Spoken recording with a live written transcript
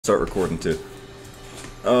Start recording too.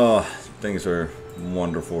 Oh, things are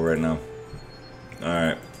wonderful right now.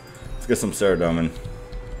 Alright, let's get some cerebellum.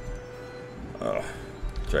 Oh,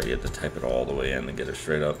 try to get to type it all the way in and get it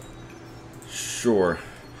straight up. Sure.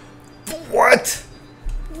 What?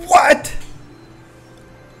 What?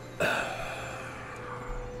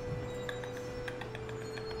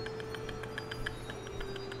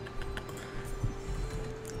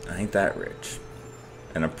 I ain't that rich.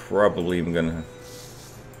 And I'm probably even gonna...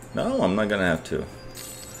 No, I'm not gonna have to.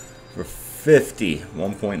 For 50,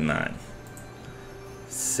 1.9.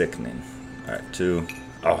 Sickening. Alright, 2.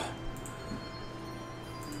 Oh.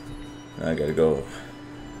 I gotta go.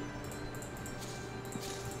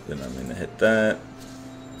 Didn't I mean to hit that?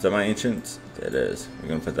 Is that my ancients? It is. We're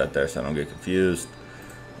gonna put that there so I don't get confused.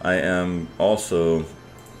 I am also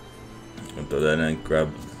gonna throw that in,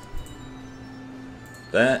 grab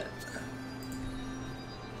that.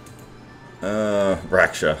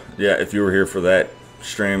 Raksha. Yeah, if you were here for that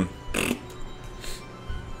stream,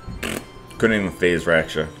 couldn't even phase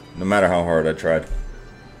Raksha, no matter how hard I tried.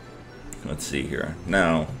 Let's see here.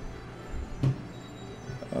 Now,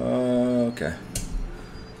 okay.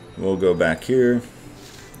 We'll go back here.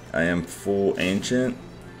 I am full ancient.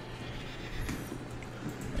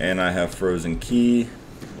 And I have frozen key,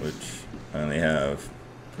 which I only have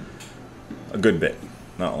a good bit,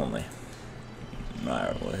 not only.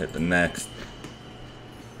 Alright, we'll hit the next.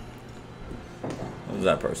 What is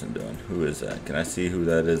that person doing? Who is that? Can I see who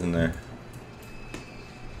that is in there?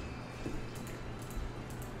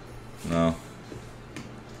 No.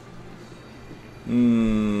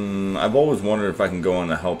 I've always wondered if I can go in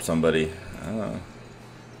to help somebody.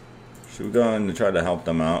 Should we go in to try to help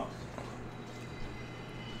them out?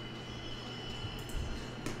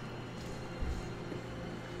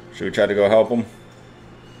 Should we try to go help them?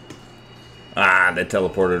 Ah, they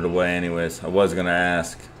teleported away anyways. I was gonna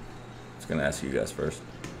ask. I was gonna ask you guys first.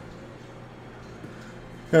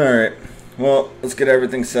 Alright. Well, let's get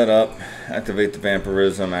everything set up. Activate the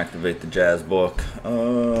vampirism, activate the jazz book.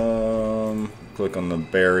 Click on the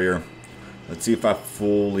barrier. Let's see if I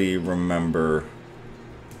fully remember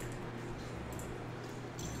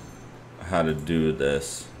how to do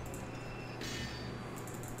this.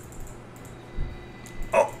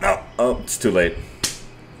 Oh, no. Oh, it's too late.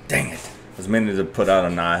 Dang it. I was meaning to put out a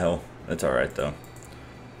Nihil. That's alright, though.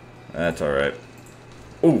 That's alright.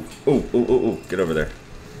 Ooh, ooh, ooh, ooh, ooh. Get over there.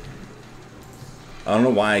 I don't know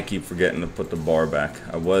why I keep forgetting to put the bar back.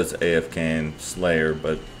 I was AFKing Slayer,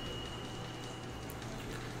 but...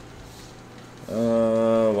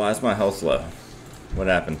 why is my health low? What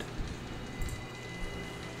happened?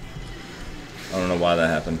 I don't know why that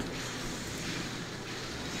happened.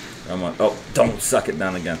 Come on. Oh, don't suck it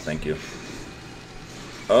down again. Thank you.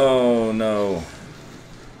 Oh no.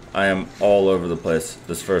 I am all over the place.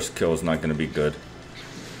 This first kill is not going to be good.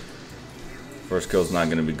 First kill is not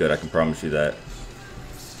going to be good. I can promise you that.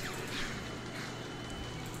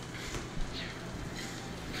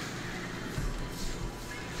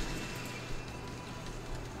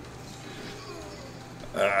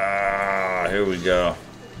 Here we go.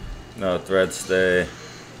 No, thread stay.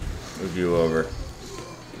 Move you over.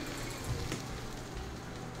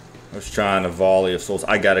 I was trying a volley of souls.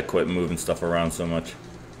 I gotta quit moving stuff around so much.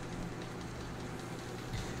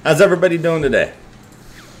 How's everybody doing today?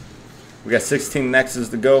 We got 16 nexus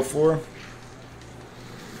to go for.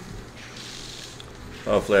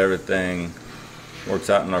 Hopefully everything works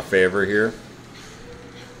out in our favor here.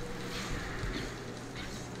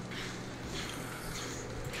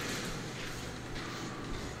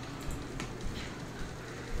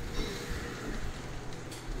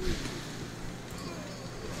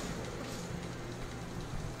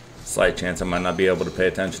 Slight chance I might not be able to pay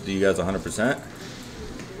attention to you guys 100%.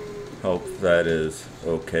 Hope that is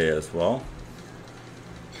okay as well.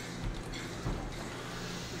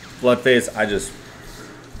 Blood phase, I just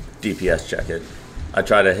DPS check it. I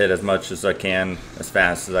try to hit as much as I can, as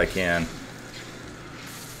fast as I can,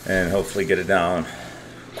 and hopefully get it down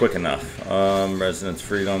quick enough. Resonance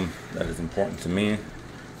freedom, that is important to me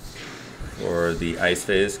for the ice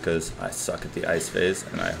phase, because I suck at the ice phase,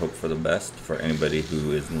 and I hope for the best for anybody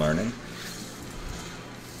who is learning.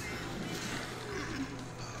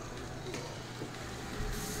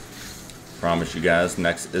 Promise you guys,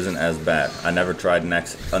 Nex isn't as bad. I never tried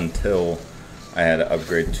Nex until I had to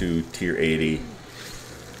upgrade to tier 80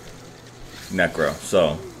 Necro.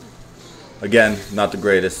 So, again, not the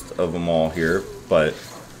greatest of them all here, but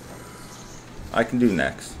I can do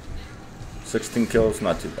Nex. 16 kills,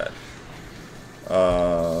 not too bad.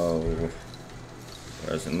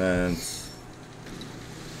 Resonance.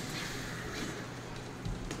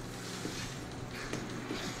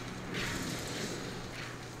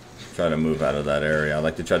 try to move out of that area. I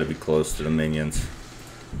like to try to be close to the minions.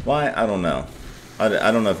 Why? I don't know.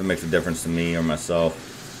 I don't know if it makes a difference to me or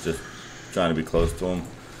myself. Just trying to be close to them.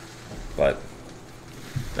 But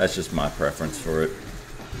that's just my preference for it.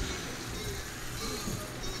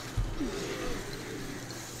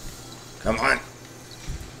 Come on.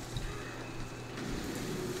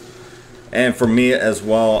 And for me as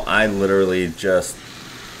well, I literally just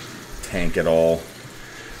tank it all.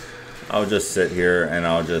 I'll just sit here and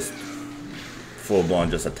I'll just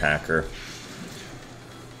full-blown just attack her.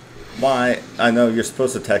 Why? I know you're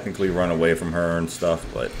supposed to technically run away from her and stuff,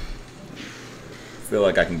 but I feel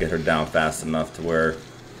like I can get her down fast enough to where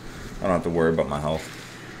I don't have to worry about my health.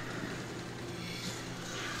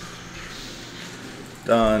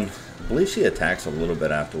 Done. I believe she attacks a little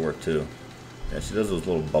bit afterward too. Yeah, she does those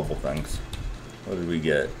little bubble things. What did we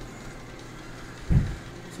get?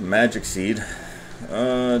 Some magic seed. Do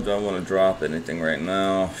I want to drop anything right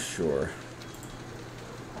now? Sure.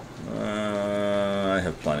 I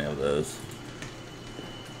have plenty of those.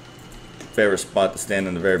 Favorite spot to stand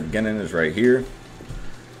in the very beginning is right here.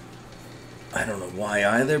 I don't know why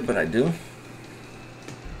either, but I do.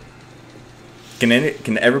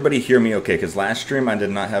 Can everybody hear me okay? Because last stream I did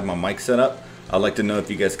not have my mic set up. I'd like to know if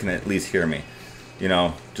you guys can at least hear me. You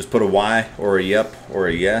know, just put a Y or a yep or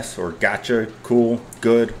a yes or gotcha, cool,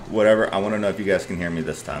 good, whatever. I want to know if you guys can hear me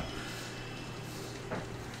this time.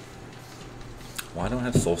 Why don't I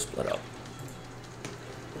have soul split up?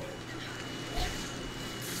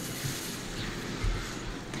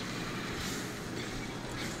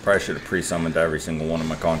 Probably should have pre-summoned every single one of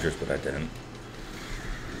my conjures, but I didn't.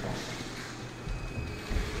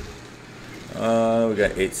 We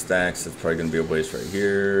got 8 stacks. That's probably going to be a waste right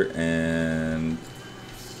here. And...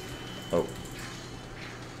 oh.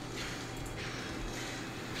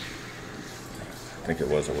 I think it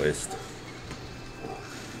was a waste.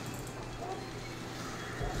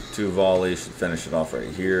 2 volleys. Should finish it off right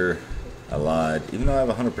here. I lied. Even though I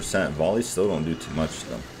have 100%, volleys still don't do too much to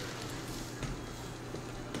them.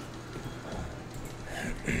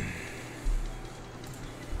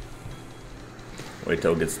 Wait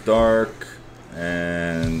till it gets dark,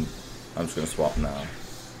 and I'm just going to swap now.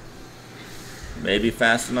 Maybe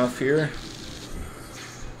fast enough here.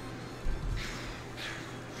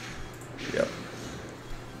 Yep.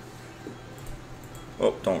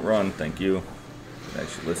 Oh, don't run, thank you.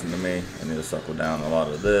 Actually listen to me. I need to suckle down a lot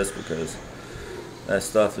of this because that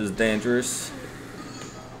stuff is dangerous.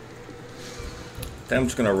 I think I'm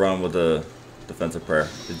just going to run with a defensive prayer.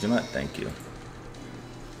 Did you not? Thank you.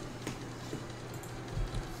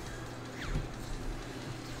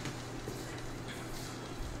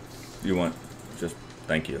 You want, just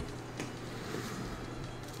thank you.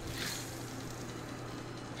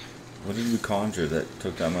 What did we conjure that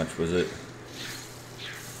took that much? Was it?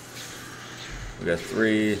 We got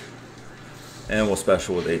 3, and we'll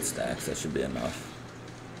special with 8 stacks. That should be enough.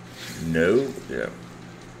 No, yeah.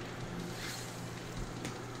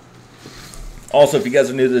 Also, if you guys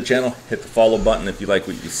are new to the channel, hit the follow button if you like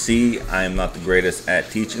what you see. I am not the greatest at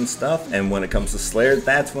teaching stuff, and when it comes to Slayer,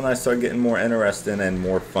 that's when I start getting more interesting and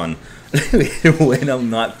more fun. When I'm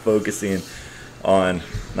not focusing on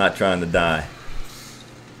not trying to die.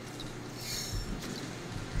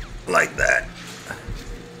 Like that.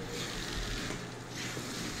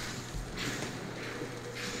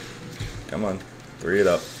 Come on, 3 it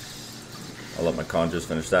up. I'll let my conjures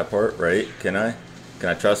finish that part, right? Can I? Can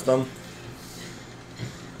I trust them?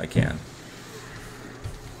 I can.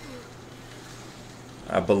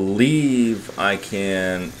 I believe I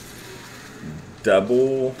can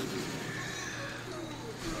double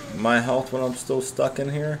my health when I'm still stuck in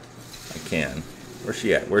here. I can. Where's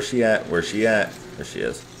she at? Where's she at? Where's she at? There she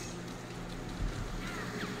is.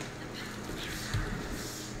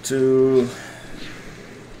 2.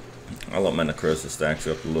 I'll let my necrosis stacks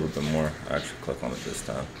up a little bit more. I'll actually click on it this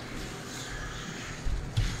time.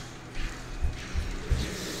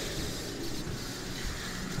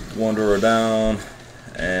 Wanderer down,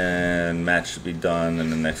 and match should be done in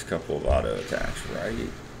the next couple of auto attacks, right?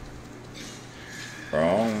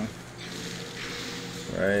 Wrong.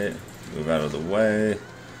 Right. Move out of the way.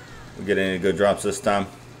 We get any good drops this time?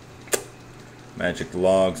 Magic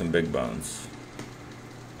logs and big bones.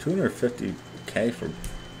 250k for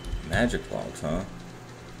magic logs, huh?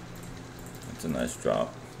 That's a nice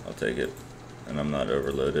drop. I'll take it. And I'm not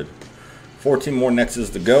overloaded. 14 more nexus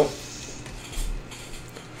to go.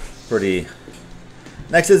 Pretty.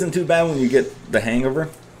 Next isn't too bad when you get the hang of her,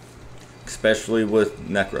 especially with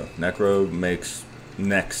Necro. Necro makes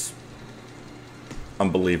next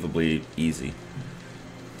unbelievably easy.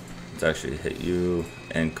 Let's actually hit you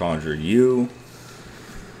and conjure you.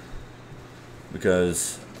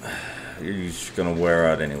 because you're just gonna wear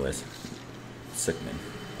out anyways. Sickening,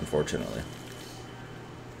 unfortunately.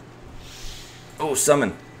 Oh,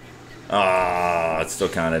 summon. Ah, it's still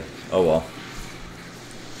counted. Oh well.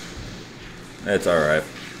 It's alright.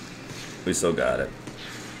 We still got it.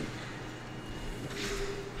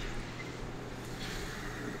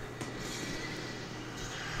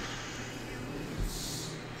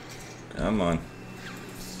 Come on.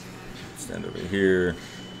 Stand over here.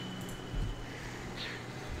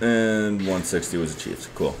 And 160 was achieved.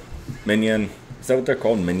 Cool. Minion. Is that what they're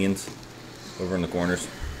called? Minions? Over in the corners.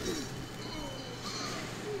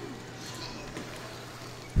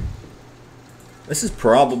 This is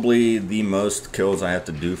probably the most kills I have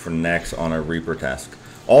to do for next on a Reaper task.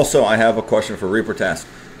 Also, I have a question for Reaper task.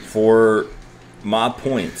 For my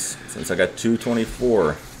points, since I got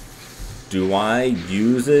 224, do I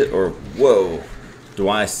use it or, whoa, do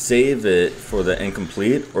I save it for the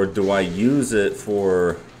incomplete, or do I use it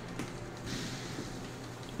for,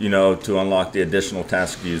 you know, to unlock the additional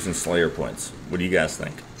task using Slayer points? What do you guys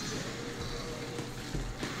think?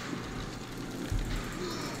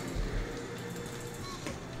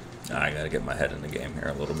 I gotta get my head in the game here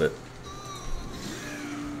a little bit.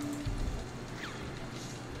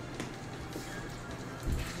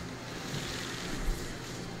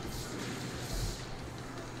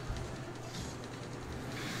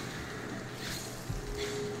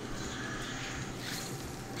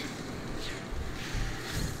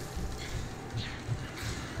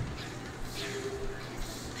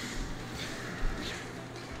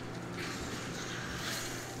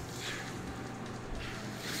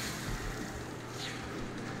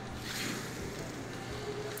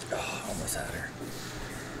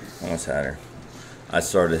 Almost had her. I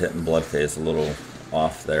started hitting blood phase a little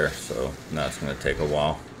off there, so now it's going to take a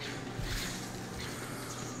while.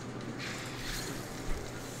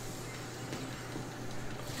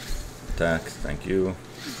 Attack, thank you.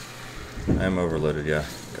 I am overloaded, yeah.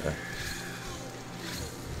 Okay.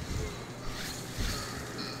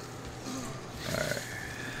 Alright.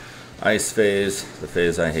 Ice phase, the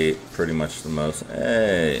phase I hate pretty much the most.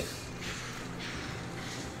 Hey!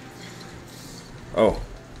 Oh!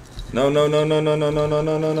 No, no, no, no, no, no, no, no,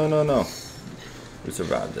 no, no, no, no, no. We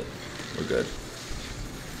survived it. We're good.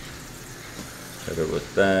 Hit it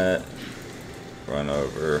with that. Run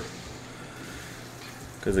over.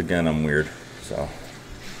 Because again, I'm weird. So.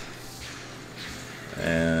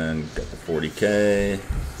 And get the 40k.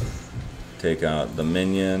 Take out the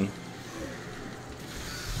minion.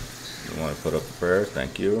 You want to put up the prayer?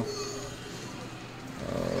 Thank you.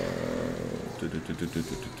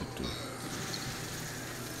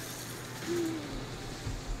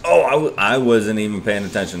 Oh, I wasn't even paying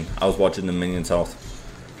attention. I was watching the minions' health.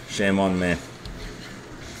 Shame on me.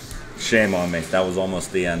 Shame on me. That was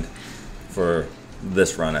almost the end. For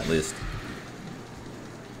this run, at least.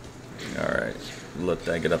 Alright. Let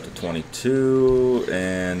that get up to 22.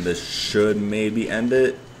 And this should maybe end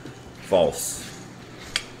it. False.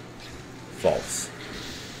 False.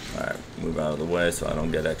 Alright. Move out of the way so I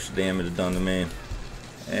don't get extra damage done to me.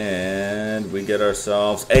 And we get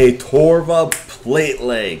ourselves a Torva plate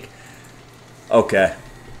leg. Okay.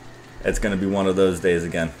 It's going to be one of those days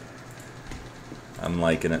again. I'm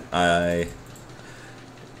liking it. I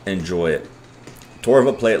enjoy it.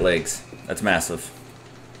 Torva plate legs. That's massive.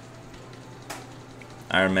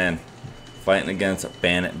 Iron Man fighting against a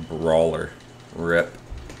bandit brawler. Rip.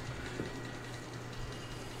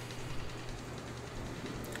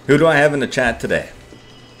 Who do I have in the chat today?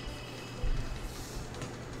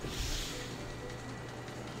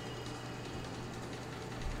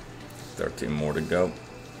 More to go.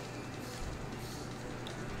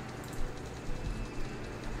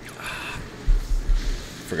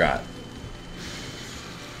 Forgot.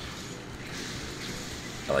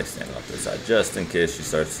 I like standing off this side just in case she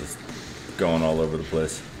starts just going all over the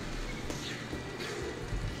place.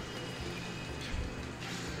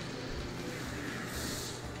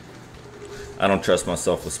 I don't trust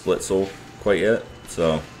myself with split soul quite yet,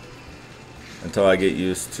 so until I get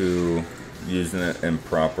used to using it in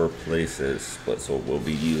proper places, split soul will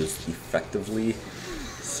be used effectively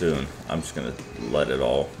soon. I'm just gonna let it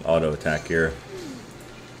all auto attack here.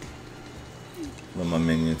 Let my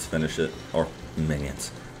minions finish it, or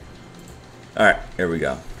minions. All right, here we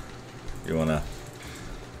go. You wanna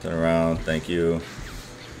turn around? Thank you.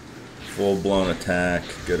 Full blown attack.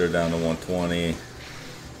 Get her down to 120,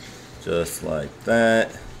 just like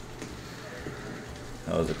that.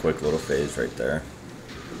 That was a quick little phase right there.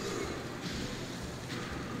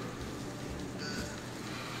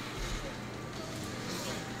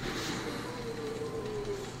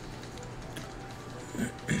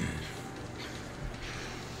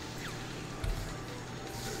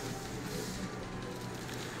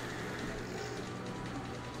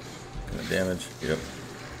 damage. Yep.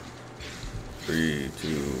 3, 2,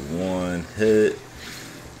 1, hit.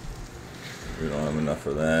 We don't have enough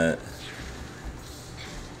for that.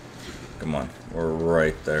 Come on, we're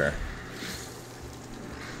right there.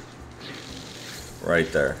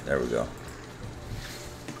 Right there. There we go.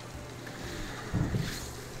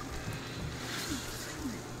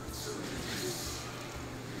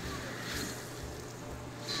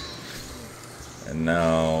 And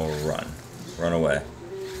now run. Run away.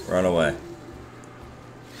 Run away.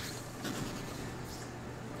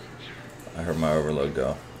 I heard my overload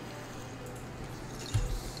go.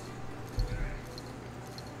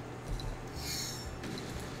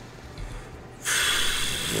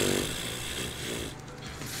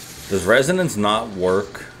 Does resonance not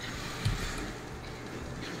work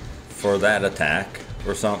for that attack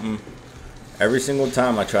or something? Every single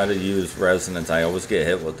time I try to use resonance, I always get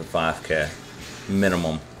hit with the 5k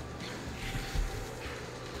minimum.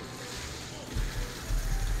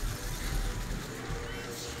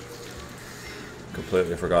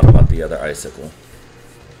 Completely forgot about the other icicle.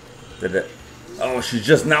 Did it? Oh, she's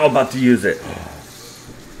just now about to use it.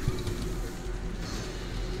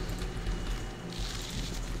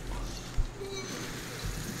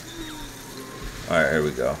 Alright, here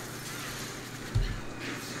we go.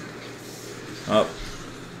 Oh.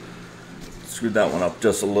 Screwed that one up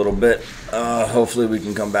just a little bit. Hopefully we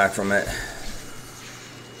can come back from it.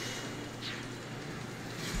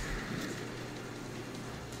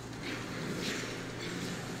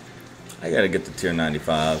 I gotta get the tier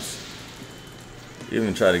 95s.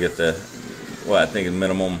 Even try to get the, what I think is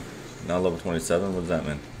minimum, not level 27. What does that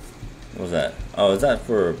mean? What was that? Oh, is that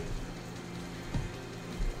for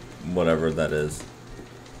whatever that is?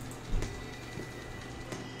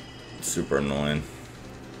 Super annoying.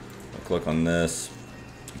 I'll click on this.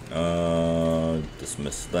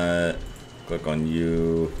 Dismiss that. Click on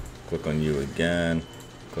you. Click on you again.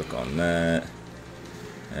 Click on that.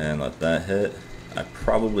 And let that hit. I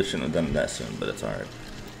probably shouldn't have done it that soon, but it's alright.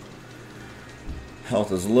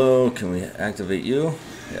 Health is low. Can we activate you?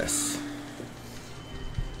 Yes.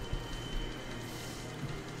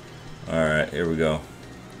 Alright, here we go.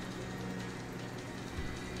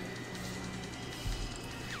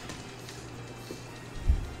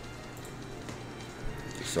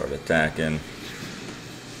 Start attacking.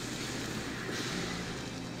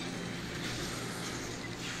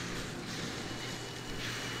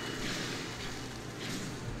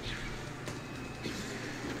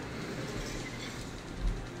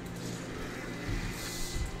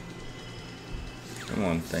 Come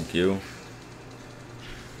on, thank you.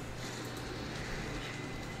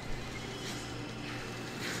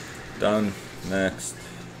 Done. Next.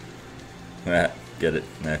 Get it.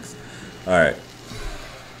 Next. Alright.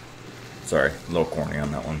 Sorry, a little corny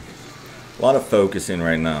on that one. A lot of focusing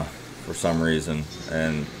right now for some reason,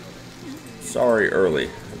 and sorry early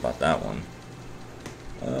about that one.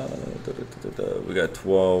 We got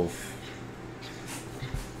 12.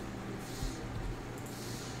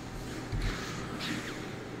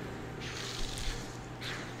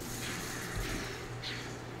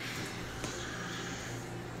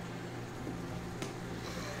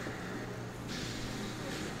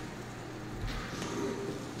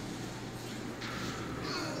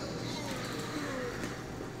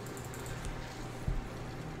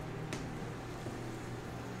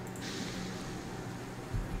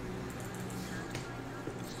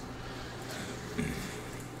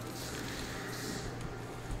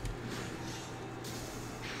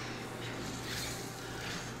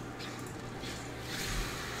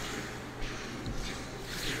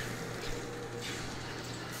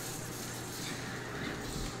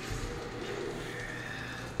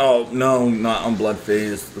 Oh, no, not on blood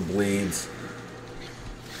phase, the bleeds.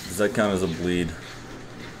 Does that count as a bleed?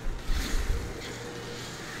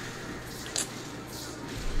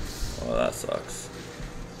 Oh, that sucks.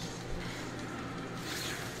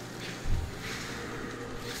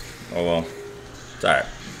 Oh well. It's alright.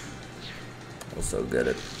 We'll still get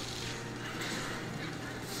it.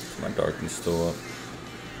 Is my darkness still up?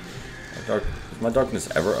 Is my darkness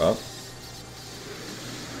ever up?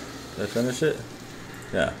 Did I finish it?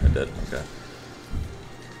 Yeah, I did. Okay.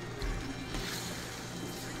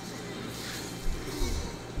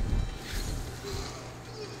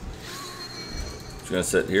 Just gonna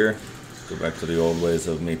sit here. Go back to the old ways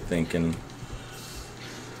of me thinking.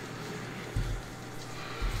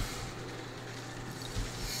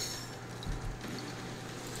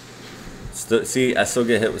 See, I still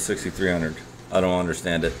get hit with 6,300. I don't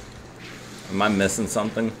understand it. Am I missing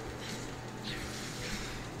something?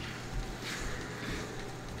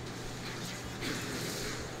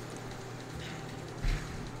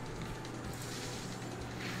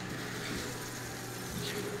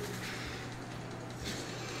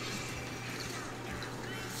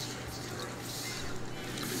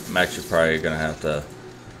 I'm actually probably gonna have to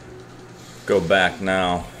go back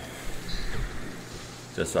now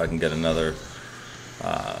just so I can get another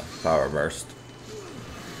power burst.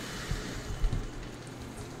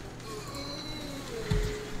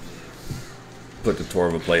 Put the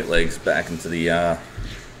Torva plate legs back into the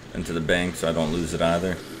bank so I don't lose it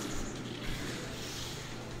either.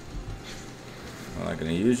 I'm not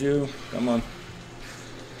gonna use you. Come on.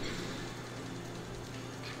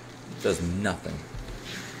 Does nothing.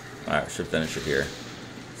 Alright, should finish it here.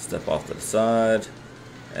 Step off to the side.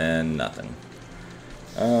 And nothing.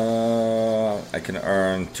 I can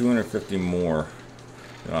earn 250 more.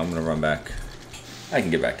 You know, I'm gonna run back. I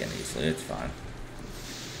can get back in easily, it's fine.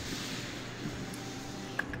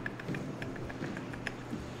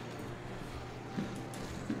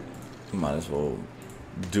 Might as well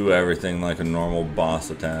do everything like a normal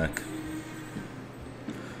boss attack.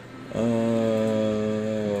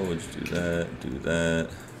 We'll just do that,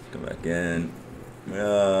 go back in.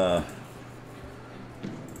 Where?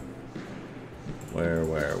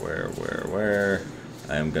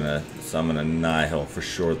 I am gonna summon a Nihil for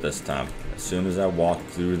sure this time. As soon as I walk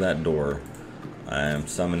through that door, I am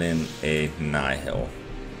summoning a Nihil.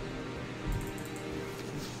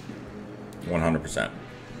 100%.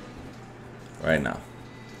 Right now.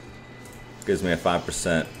 Gives me a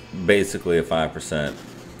 5%, basically a 5%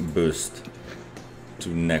 boost to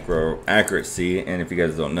necro accuracy, and if you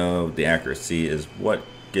guys don't know, the accuracy is what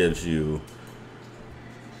gives you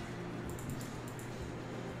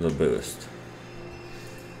the boost.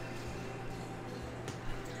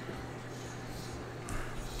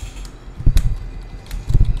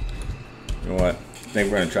 You know what? I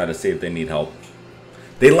think we're gonna try to see if they need help.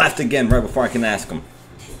 They left again right before I can ask them.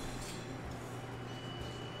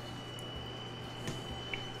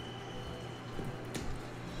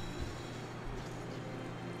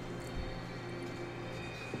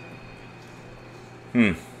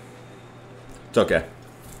 It's okay.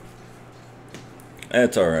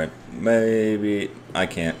 It's alright. Maybe I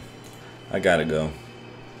can't. I gotta go.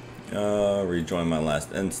 Rejoin my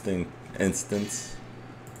last instance.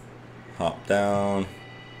 Hop down.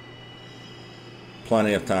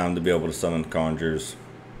 Plenty of time to be able to summon conjures.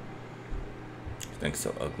 Thing's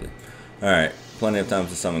so ugly. Alright. Plenty of time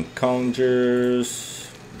to summon conjures.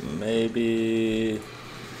 Maybe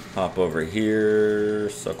hop over here,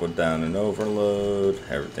 suckle down and overload.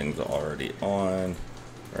 Everything's already on,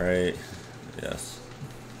 right? Yes.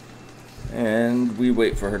 And we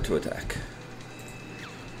wait for her to attack.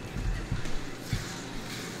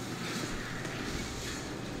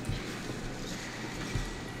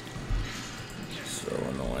 So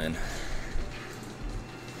annoying.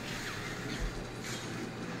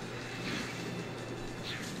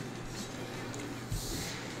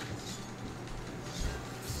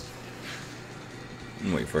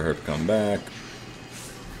 Wait for her to come back.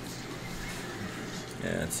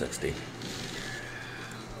 Yeah, it's 60.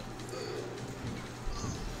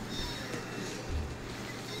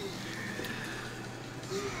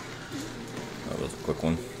 That was a quick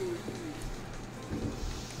one.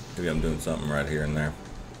 Maybe I'm doing something right here and there.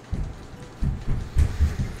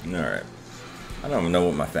 Alright. I don't even know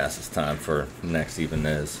what my fastest time for next even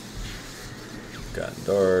is. Got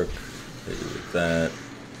dark. Hit you with that.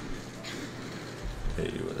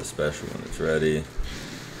 Hit you with a special when it's ready.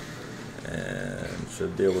 And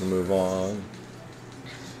should be able to move on.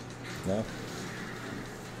 No?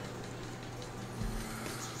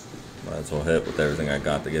 Might as well hit with everything I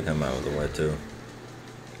got to get him out of the way too.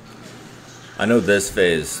 I know this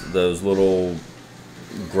phase, those little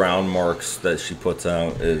ground marks that she puts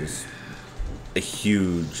out is a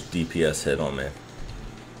huge DPS hit on me.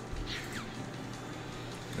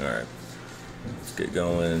 Alright. Let's get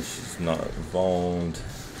going. She's not vulned.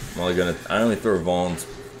 I only throw vulns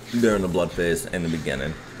during the blood phase in the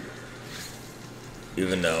beginning.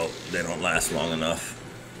 Even though they don't last long enough.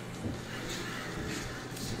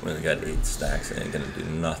 We only got 8 stacks. It ain't gonna do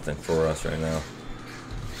nothing for us right now.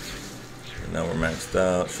 And now we're maxed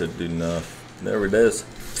out. Should do enough. There it is.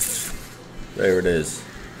 There it is.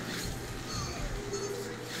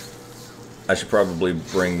 I should probably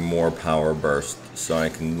bring more power burst so I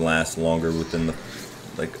can last longer within the,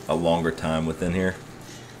 like, a longer time within here.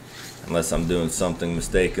 Unless I'm doing something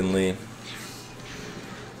mistakenly.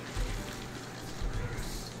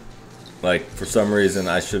 Like, for some reason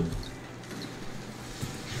I should,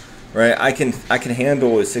 right, I can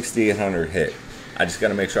handle a 6800 hit. I just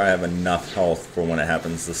gotta make sure I have enough health for when it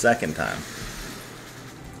happens the second time.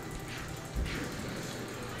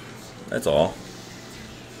 That's all.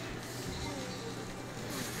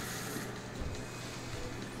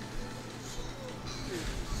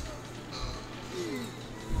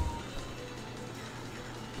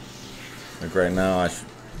 Like right now, I should.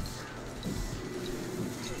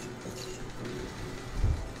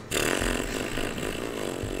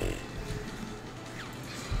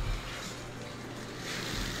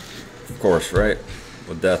 Of course, right?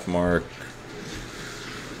 With Death Mark.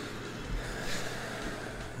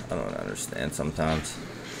 I don't understand sometimes.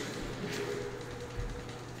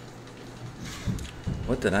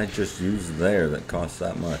 What did I just use there that costs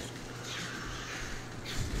that much?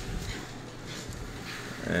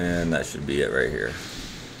 And that should be it right here.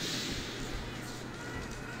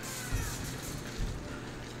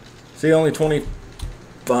 See, only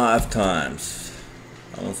 25 times.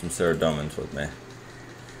 I want some Ceradumans with me.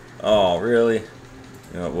 Oh, really?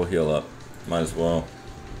 You know what, we'll heal up. Might as well,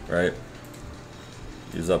 right?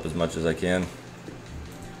 Use up as much as I can.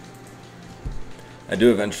 I do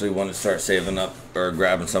eventually want to start saving up or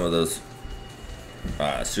grabbing some of those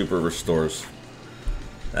super restores.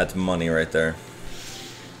 That's money right there.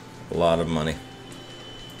 A lot of money.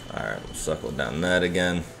 Alright, we'll suckle down that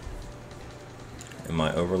again. Am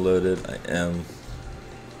I overloaded? I am.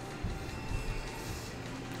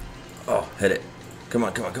 Oh, hit it. Come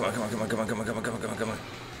on, come on, come on, come on, come on, come on, come on, come on, come on, come on, come on.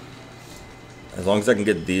 As long as I can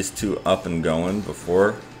get these two up and going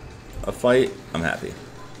before a fight, I'm happy.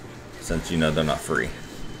 Since, you know, they're not free.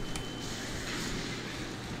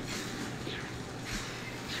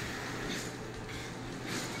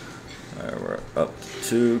 Alright, we're up to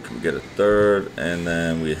 2. Can we get a third? And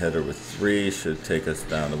then we hit her with 3. Should take us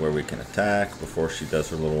down to where we can attack before she does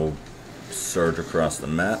her little surge across the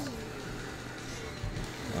map.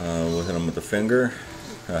 We'll hit him with the finger.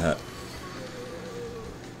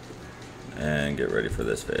 And get ready for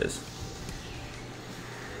this phase.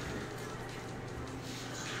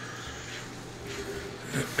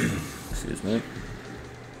 Excuse me.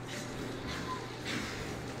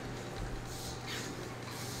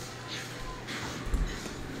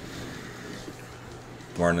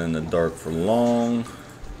 Weren't in the dark for long.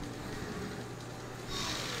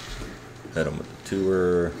 Hit him with the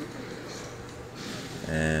tour.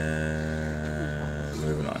 And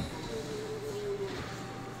moving on.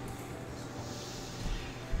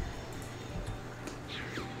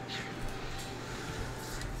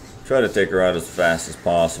 Try to take her out as fast as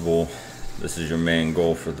possible. This is your main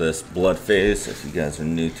goal for this blood phase if you guys are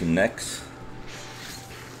new to Nex.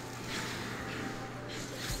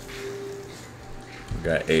 We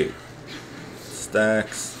got 8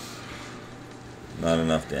 stacks. Not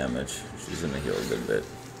enough damage. She's gonna heal a good bit.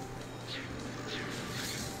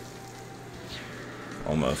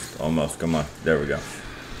 Almost, almost. Come on. There we go.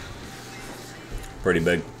 Pretty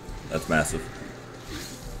big. That's massive.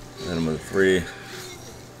 Hit him with a 3.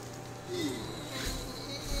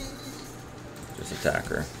 Just attack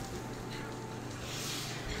her.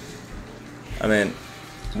 I mean,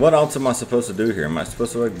 what else am I supposed to do here? Am I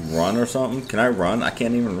supposed to like run or something? Can I run? I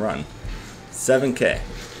can't even run. 7K.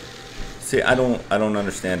 See, I don't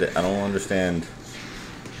understand it. I don't understand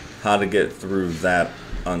how to get through that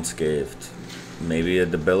unscathed. Maybe a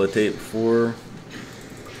debilitate before.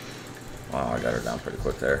 Wow, I got her down pretty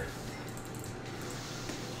quick there.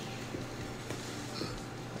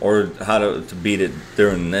 Or how to beat it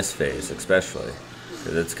during this phase, especially.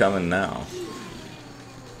 Because it's coming now.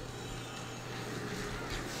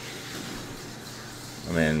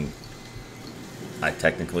 I mean, I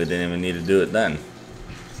technically didn't even need to do it then.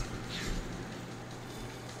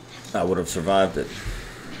 I would have survived it.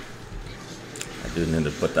 I do need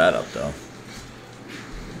to put that up though.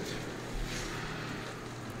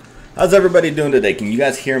 How's everybody doing today? Can you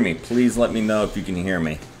guys hear me? Please let me know if you can hear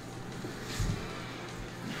me.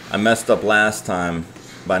 I messed up last time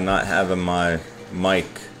by not having my mic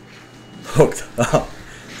hooked up.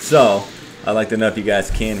 So, I'd like to know if you guys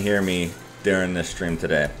can hear me during this stream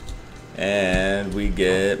today. And we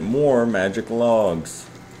get more magic logs.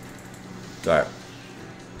 Alright.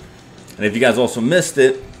 And if you guys also missed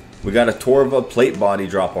it, we got a Torva plate body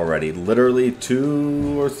drop already. Literally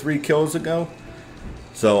 2 or 3 kills ago.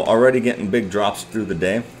 So already getting big drops through the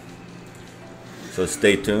day. So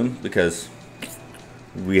stay tuned because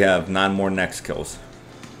we have 9 more Nex kills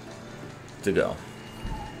to go.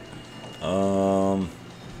 How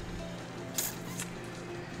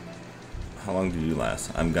long do you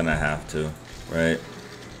last? I'm gonna have to, right?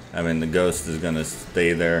 I mean, the ghost is gonna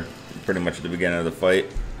stay there pretty much at the beginning of the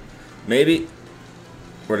fight. Maybe.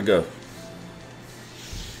 Where'd it go?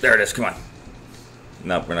 There it is. Come on.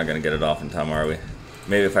 Nope, we're not gonna get it off in time, are we?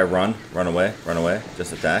 Maybe if I run away,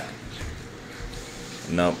 just attack.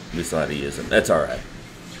 Nope, we still had to use it. That's alright.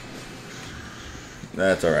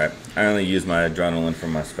 That's alright. I only use my adrenaline for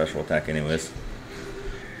my special attack anyways.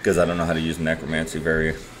 Because I don't know how to use necromancy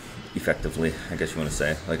very effectively, I guess you want to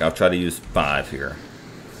say. Like, I'll try to use 5 here.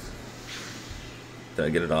 Did I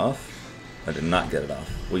get it off? I did not get it off.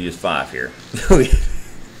 We'll use 5 here.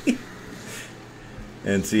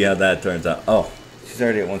 And see how that turns out. Oh, she's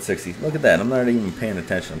already at 160. Look at that. I'm not even paying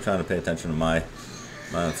attention. I'm trying to pay attention to my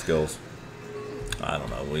own skills. I don't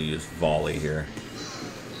know. We'll use volley here.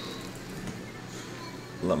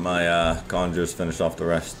 Let my conjures finish off the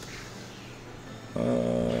rest.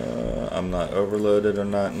 I'm not overloaded or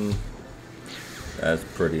nothing. That's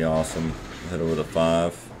pretty awesome. We'll hit her with a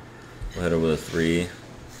 5. We'll hit her with a 3.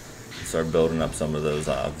 Start building up some of those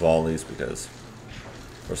volleys because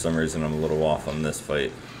for some reason I'm a little off on this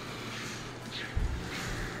fight.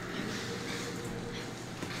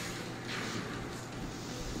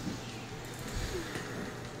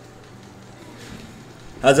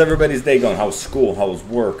 How's everybody's day going? How's school? How's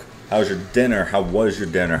work? How's your dinner? How was your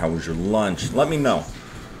dinner? How was your lunch? Let me know.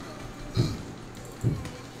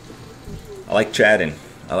 I like chatting.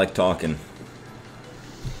 I like talking.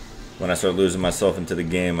 When I start losing myself into the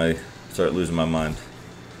game, I start losing my mind.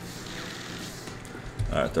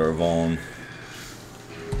 Alright, throw a Vaughn.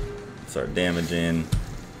 Start damaging.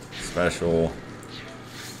 Special.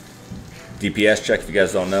 DPS check, if you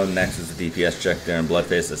guys don't know, next is a DPS check there in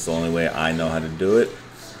Bloodface. That's the only way I know how to do it.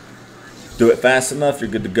 Do it fast enough, you're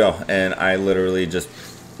good to go. And I literally just,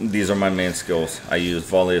 these are my main skills. I use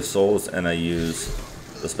Volley of Souls and I use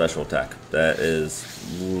the special attack. That is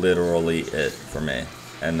literally it for me.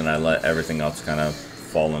 And then I let everything else kind of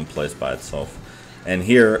fall in place by itself. And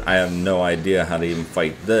here, I have no idea how to even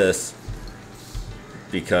fight this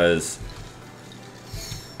because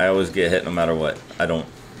I always get hit no matter what. I don't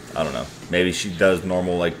know. Maybe she does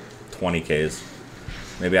normal like 20 Ks.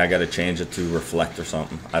 Maybe I gotta change it to reflect or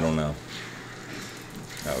something. I don't know.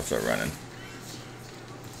 Alright, we'll start running.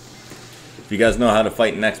 If you guys know how to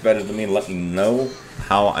fight next better than me, let me know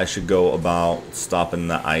how I should go about stopping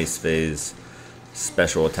the ice phase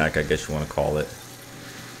special attack, I guess you want to call it.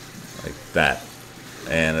 Like that.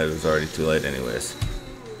 And it was already too late anyways.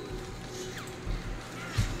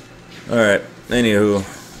 Alright, anywho,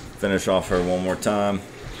 finish off her one more time.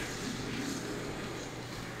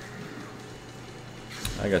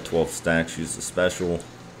 I got 12 stacks, use the special.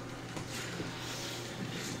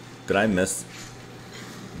 Did I miss?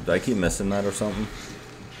 Did I keep missing that or something?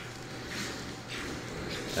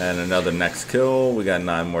 And another next kill. We got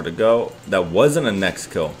 9 more to go. That wasn't a next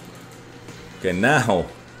kill. Okay, now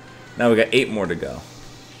we got 8 more to go.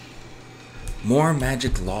 More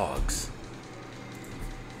magic logs.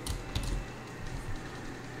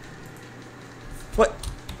 What?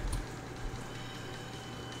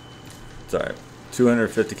 Sorry.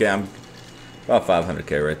 250k. I'm about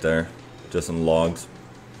 500k right there. Just in logs.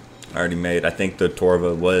 I already made. I think the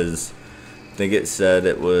Torva was, I think it said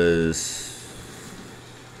it was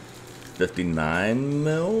 59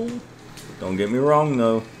 mil. Don't get me wrong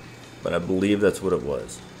though, but I believe that's what it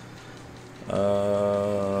was.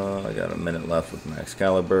 I got a minute left with max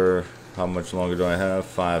caliber. How much longer do I have?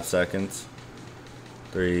 5 seconds.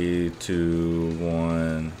 3, 2,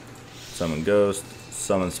 1. Summon ghost.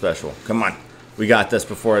 Summon special. Come on. We got this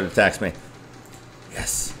before it attacks me.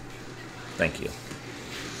 Yes. Thank you.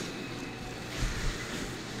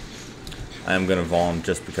 I am going to Vaughn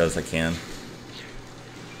just because I can.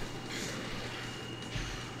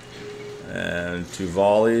 And 2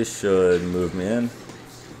 volleys should move me in.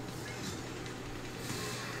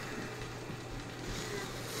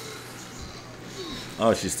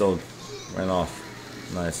 Oh, she still ran off.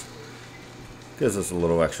 Nice. Gives us a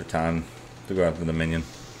little extra time to go after the minion.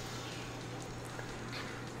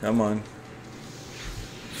 Come on.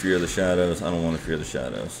 Fear the shadows. I don't want to fear the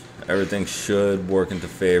shadows. Everything should work into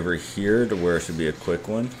favor here to where it should be a quick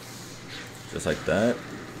one. Just like that.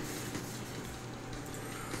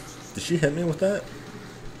 Did she hit me with that?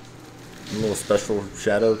 A little special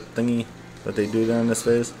shadow thingy that they do there in this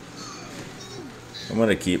phase. I'm going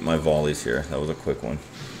to keep my volleys here. That was a quick one.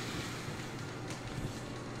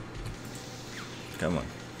 Come on.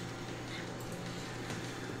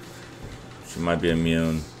 She might be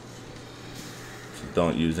immune. So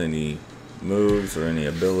don't use any moves or any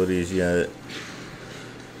abilities yet.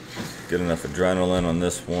 Get enough adrenaline on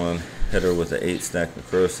this one. Hit her with an 8-stack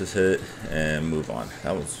necrosis hit and move on.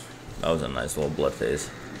 That was a nice little blood phase.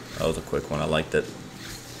 That was a quick one. I liked it.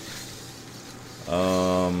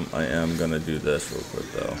 I am gonna do this real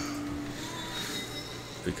quick though,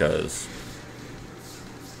 because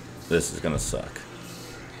this is gonna suck.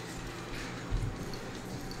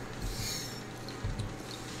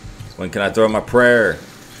 When can I throw my prayer?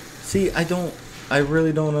 See, I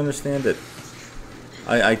really don't understand it.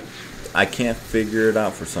 I can't figure it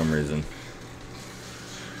out for some reason.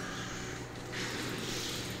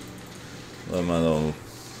 Let my little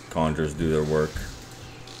conjures do their work.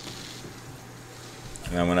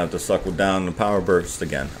 And I'm gonna have to suckle down the power burst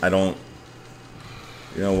again. I don't.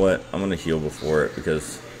 You know what? I'm gonna heal before it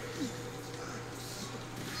because.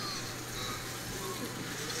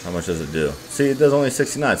 How much does it do? See, it does only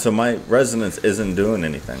 69, so my resonance isn't doing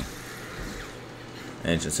anything.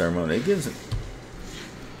 Ancient ceremony. It gives it.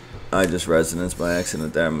 I just resonance by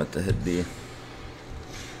accident there. I meant to hit D.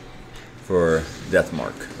 For Death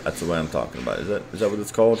Mark. That's the way I'm talking about. Is that what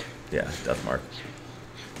it's called? Yeah, Death Mark.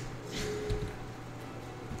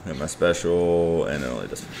 Hit my special, and it only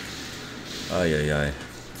does. Ay, ay, ay.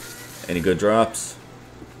 Any good drops?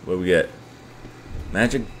 What do we get?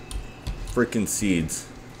 Magic freaking seeds.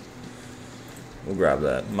 We'll grab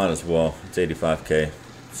that. Might as well. It's 85k.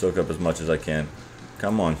 Soak up as much as I can.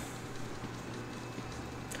 Come on.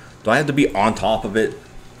 Do I have to be on top of it?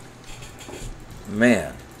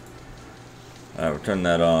 Man. Alright, we'll turn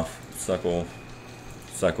that off. Suckle.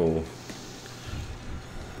 Suckle.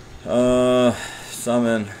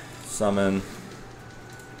 Summon. Summon.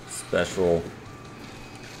 Special.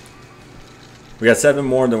 We got 7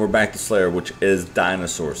 more, then we're back to Slayer, which is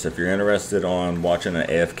Dinosaurs. So if you're interested on watching an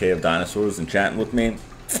AFK of Dinosaurs and chatting with me,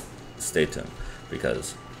 stay tuned,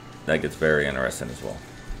 because that gets very interesting as well.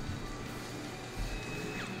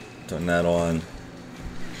 Turn that on.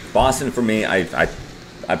 Bossing for me, I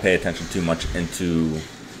pay attention too much into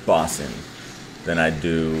bossing than I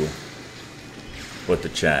do with the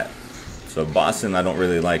chat. So bossing I don't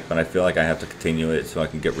really like, but I feel like I have to continue it so I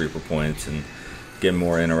can get Reaper points and get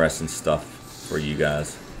more interesting stuff for you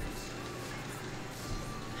guys.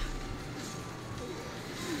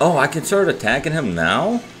 Oh, I can start attacking him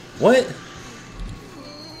now? What?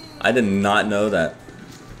 I did not know that.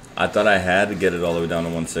 I thought I had to get it all the way down to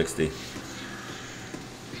 160.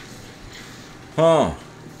 Huh.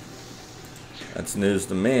 That's news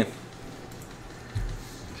to me.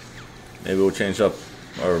 Maybe we'll change up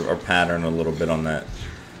our pattern a little bit on that.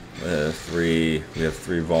 We have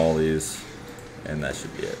three volleys, and that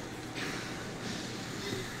should be it.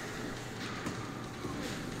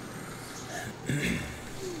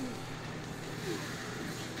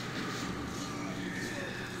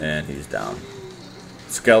 And he's down.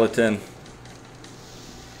 Skeleton,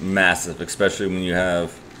 massive, especially when you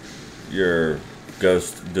have your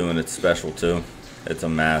ghost doing its special too. It's a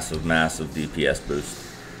massive, massive DPS boost.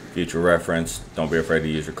 Future reference, don't be afraid to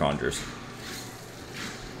use your conjures.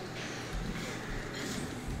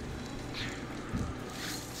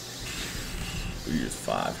 We use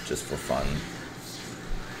 5 just for fun.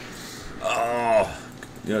 Oh,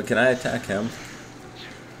 you know, can I attack him?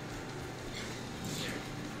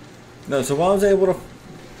 No, so why was I able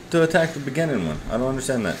to attack the beginning one? I don't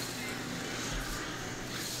understand that.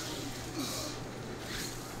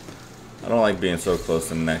 I don't like being so close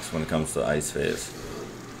to the next when it comes to ice phase.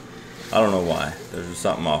 I don't know why. There's just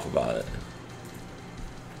something off about it.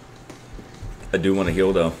 I do want to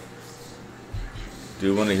heal though.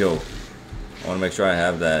 Do want to heal. I want to make sure I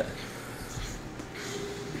have that.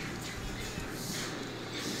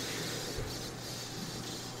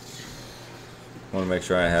 I want to make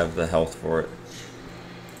sure I have the health for it.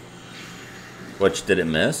 Which, did it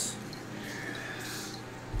miss?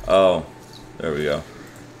 Oh, there we go.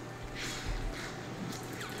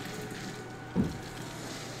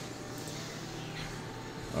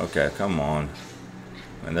 Okay, come on.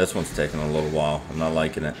 And this one's taking a little while. I'm not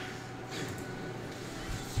liking it.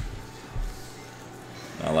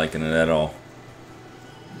 Not liking it at all.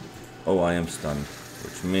 Oh, I am stunned.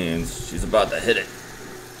 Which means she's about to hit it.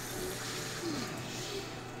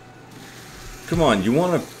 Come on, you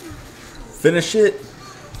want to finish it?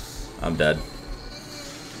 I'm dead.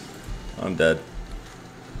 I'm dead.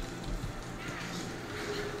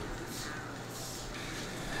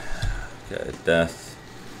 Okay, death.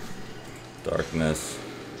 Darkness.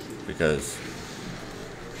 Because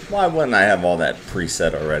why wouldn't I have all that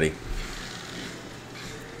preset already?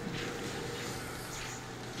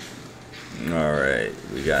 Alright,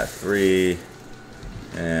 we got 3.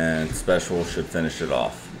 And special should finish it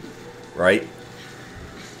off. Right?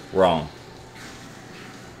 Wrong.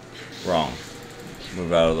 Wrong.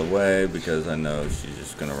 Move out of the way because I know she's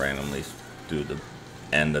just going to randomly do the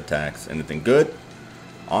end attacks. Anything good?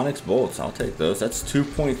 Onyx bolts, I'll take those. That's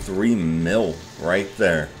 2.3 mil right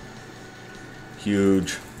there.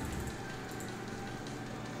 Huge.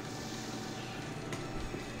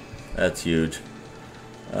 That's huge.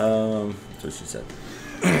 That's what she said.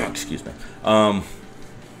 Excuse me.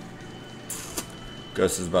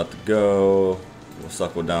 Ghost is about to go. We'll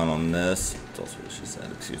suckle down on this. That's also what she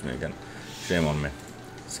said. Excuse me again. Shame on me.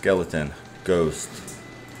 Skeleton. Ghost.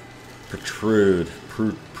 Protrude.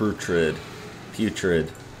 Protrude.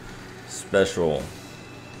 Putrid. Special.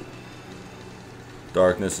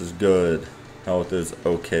 Darkness is good. Health is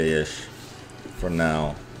okay-ish for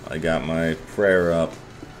now. I got my prayer up.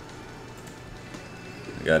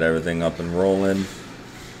 I got everything up and rolling.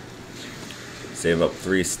 Save up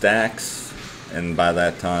 3 stacks. And by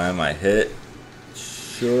that time I hit.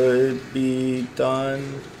 Should be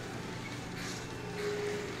done.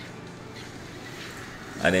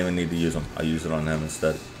 I didn't even need to use them. I'll use it on him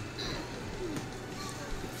instead.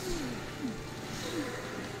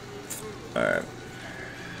 Alright.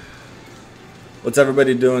 What's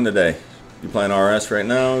everybody doing today? You playing RS right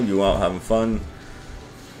now? You out having fun?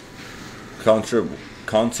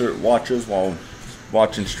 Concert watches while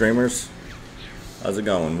watching streamers? How's it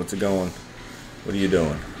going? What's it going? What are you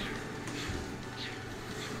doing?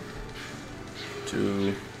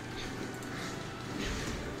 2.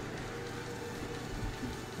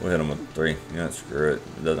 We'll hit him with 3. Yeah, screw it.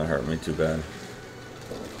 It doesn't hurt me too bad.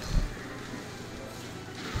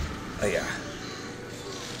 Oh yeah.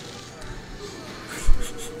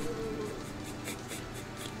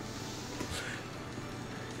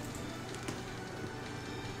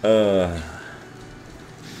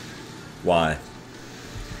 Why?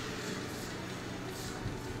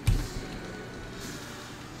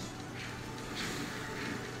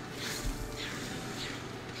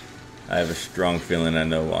 I have a strong feeling I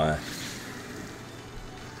know why.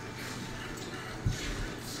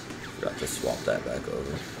 Forgot to swap that back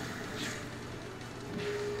over.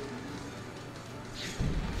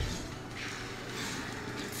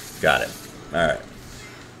 Got it. Alright.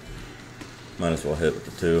 Might as well hit with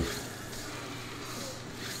the 2.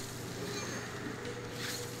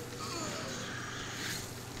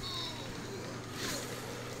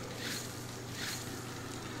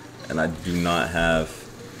 And I do not have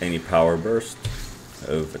any power burst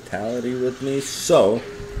of vitality with me, so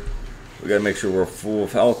we gotta make sure we're full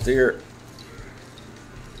of health here.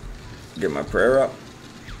 Get my prayer up.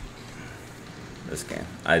 This game,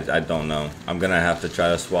 I don't know. I'm gonna have to try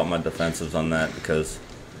to swap my defensives on that because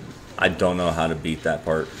I don't know how to beat that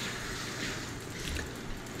part.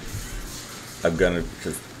 I'm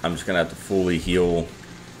just gonna have to fully heal,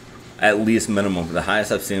 at least minimum. The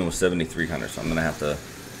highest I've seen was 7,300, so I'm gonna have to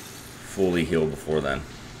fully heal before then.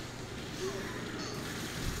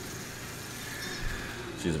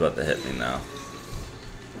 She's about to hit me now.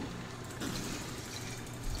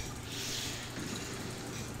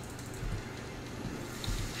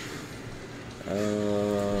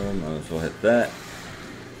 Might as well hit that.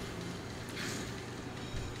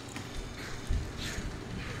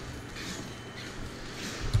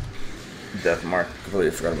 Death Mark.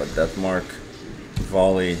 Completely forgot about Death Mark.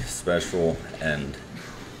 Volley, special, and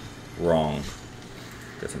wrong.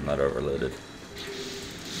 Guess I'm not overloaded.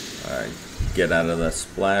 Alright, get out of the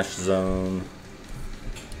splash zone.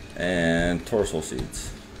 And Torsal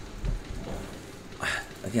Seeds.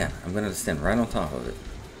 Again, I'm going to stand right on top of it.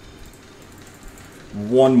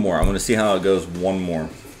 One more. I'm going to see how it goes. One more.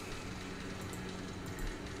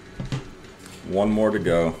 One more to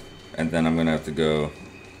go. And then I'm going to have to go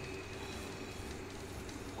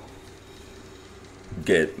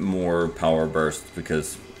get more power burst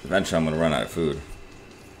because eventually I'm going to run out of food.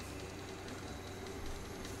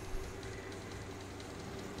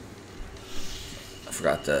 I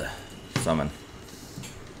forgot to summon.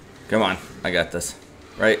 Come on, I got this.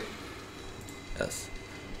 Right? Yes.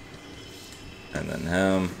 And then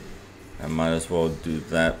him. I might as well do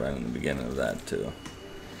that right in the beginning of that too.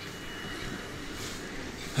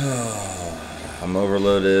 I'm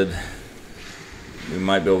overloaded. We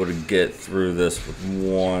might be able to get through this with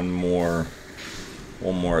one more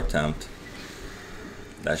attempt.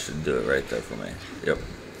 That should do it right there for me. Yep.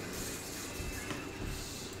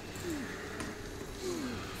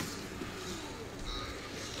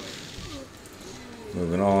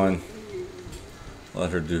 Moving on.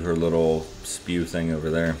 Let her do her little spew thing over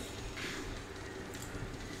there.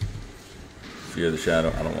 Fear the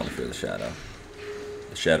shadow. I don't want to fear the shadow.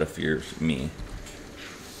 The shadow fears me.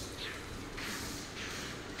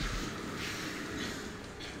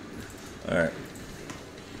 Alright.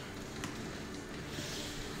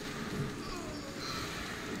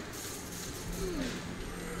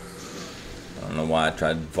 I don't know why I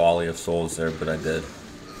tried Volley of Souls there, but I did.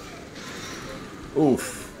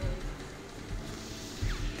 Oof.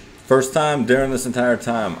 First time during this entire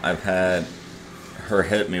time I've had her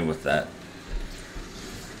hit me with that.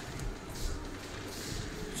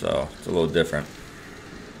 So, it's a little different.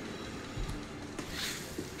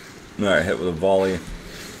 Alright, hit with a volley.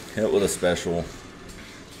 Hit with a special.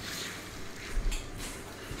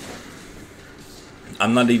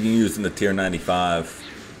 I'm not even using the tier 95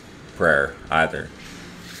 prayer either.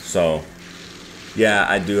 So, yeah,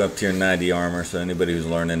 I do have tier 90 armor, so anybody who's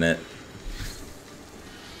learning it,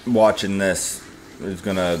 watching this, is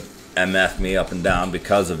going to MF me up and down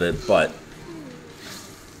because of it, but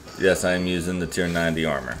yes, I am using the tier 90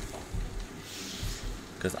 armor.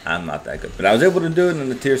 Because I'm not that good. But I was able to do it in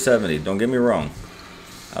the tier 70, don't get me wrong.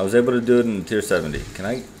 I was able to do it in the tier 70. Can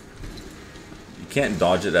I? You can't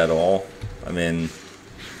dodge it at all. I mean,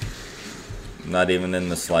 not even in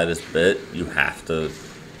the slightest bit. You have to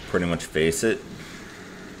pretty much face it.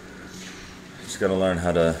 Just gotta learn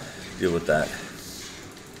how to deal with that.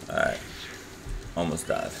 Alright. Almost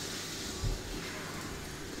died.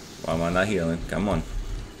 Why am I not healing? Come on.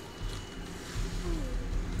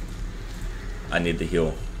 I need to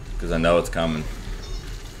heal. Because I know it's coming.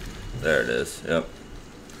 There it is. Yep.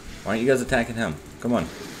 Why aren't you guys attacking him? Come on.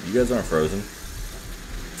 You guys aren't frozen.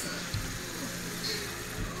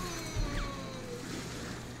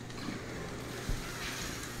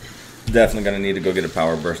 Definitely gonna need to go get a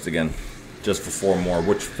power burst again. Just for 4 more.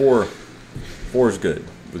 Which 4 is good.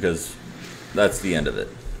 Because that's the end of it.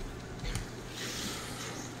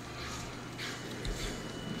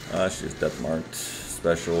 She's death marked.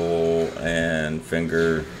 Special and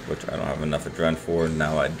finger, which I don't have enough adrenaline for.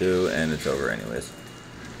 Now I do, and it's over anyways.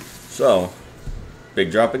 So,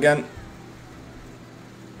 big drop again?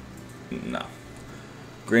 No.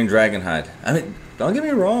 Green dragon hide. I mean, don't get me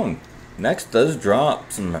wrong. Next does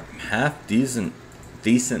drop some half decent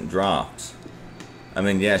drops. I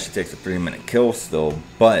mean, yeah, she takes a 3-minute kill still,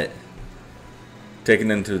 but taking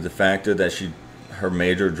into the factor that her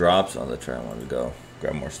major drops. Oh, that's right. I want to go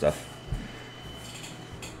grab more stuff.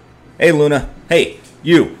 Hey, Luna. Hey,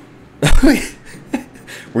 you.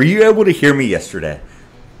 Were you able to hear me yesterday?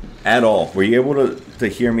 At all? Were you able to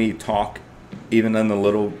hear me talk even in a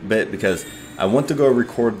little bit? Because I went to go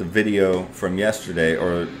record the video from yesterday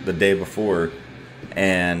or the day before,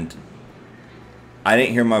 and I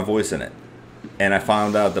didn't hear my voice in it. And I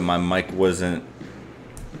found out that my mic wasn't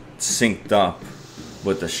synced up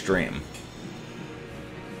with the stream.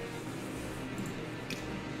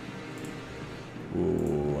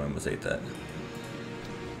 Ooh, I almost ate that.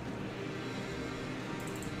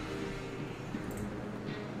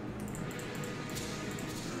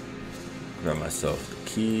 Grab myself the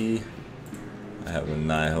key. I have a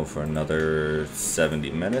Nihil for another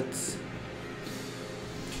 70 minutes.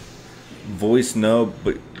 Voice no,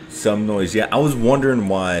 but some noise. Yeah, I was wondering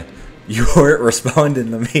why you weren't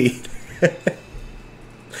responding to me.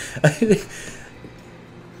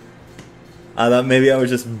 I thought maybe I was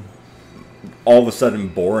just all of a sudden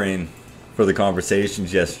boring for the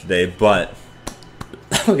conversations yesterday, but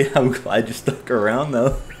I'm glad you stuck around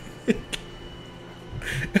though.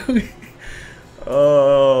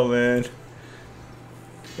 Oh man,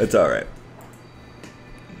 it's all right.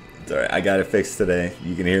 It's all right. I got it fixed today.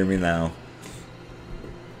 You can hear me now.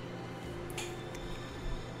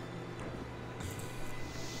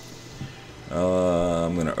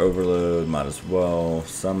 I'm gonna overload. Might as well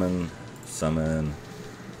summon.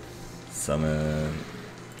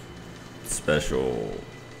 Special.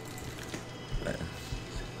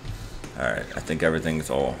 Alright, I think everything's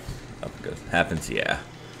all up and good. Happens, yeah.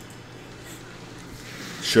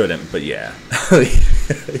 Shouldn't, but yeah.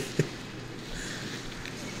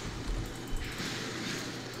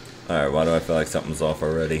 Alright, why do I feel like something's off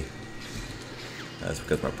already? That's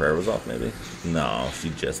because my prayer was off, maybe? No, she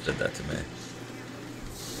just did that to me.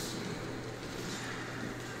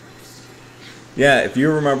 Yeah, if you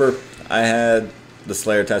remember, I had the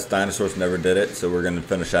Slayer test. Dinosaurs never did it, so we're going to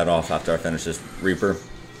finish that off after I finish this Reaper.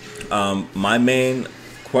 My main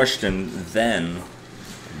question then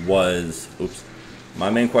was... Oops. My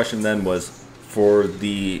main question then was, for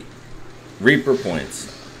the Reaper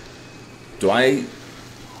points,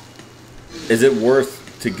 is it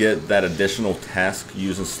worth to get that additional task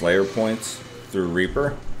using Slayer points through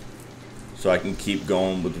Reaper? So I can keep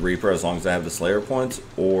going with Reaper as long as I have the Slayer points?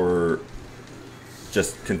 Or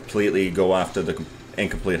just completely go after the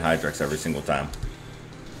incomplete Hydrex every single time?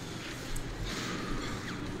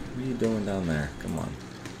 What are you doing down there? Come on.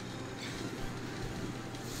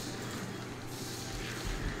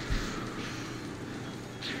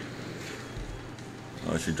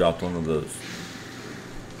 Oh, she dropped one of those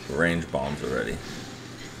range bombs already.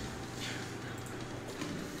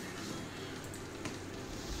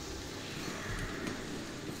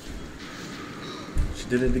 She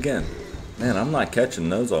did it again. Man, I'm not catching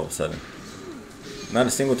those all of a sudden. Not a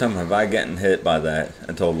single time have I gotten hit by that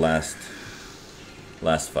until last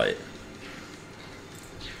fight.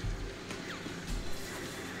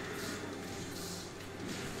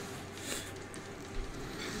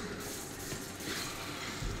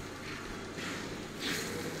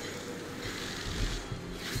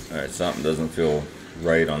 Alright, something doesn't feel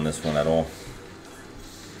right on this one at all.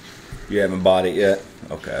 You haven't bought it yet?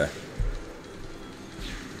 Okay.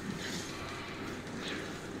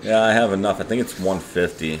 Yeah, I have enough. I think it's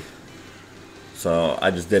 150. So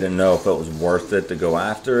I just didn't know if it was worth it to go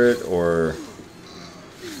after it or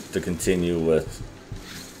to continue with,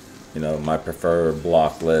 you know, my preferred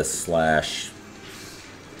block list slash,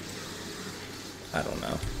 I don't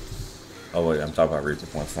know. Oh wait, I'm talking about Reaper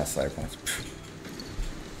points, not Slayer points.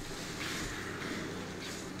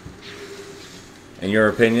 In your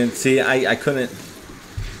opinion? See, I couldn't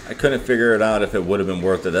figure it out if it would have been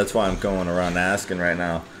worth it. That's why I'm going around asking right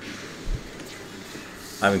now.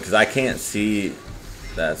 I mean, because I can't see.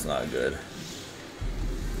 That's not good.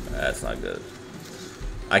 That's not good.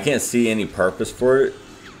 I can't see any purpose for it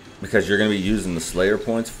because you're going to be using the Slayer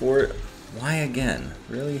points for it. Why again?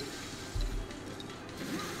 Really?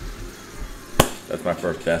 That's my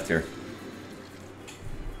first death here.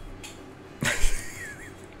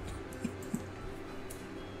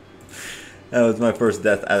 That was my first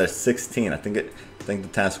death out of 16. I think the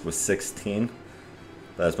task was 16.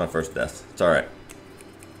 But that's my first death. It's alright.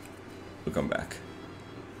 We'll come back.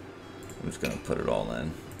 I'm just gonna put it all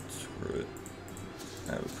in. Screw it.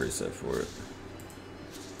 I have a preset for it.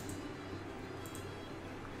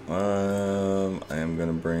 I am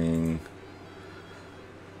gonna bring.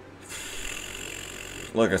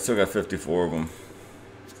 Look, I still got 54 of them.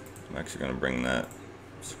 I'm actually gonna bring that.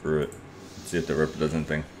 Screw it. See if the Ripper does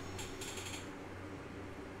anything.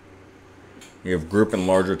 You have group and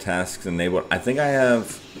larger tasks enabled. I think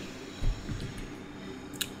it's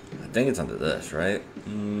under this, right?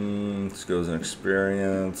 Skills and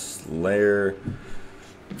experience, layer.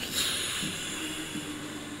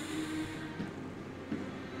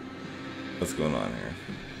 What's going on here?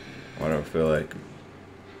 Why do I feel like?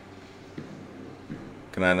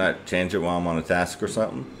 Can I not change it while I'm on a task or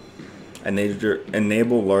something?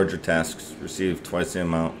 Enable larger tasks. Receive twice the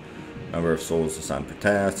amount. Number of souls assigned per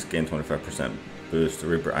task. Gain 25% boost to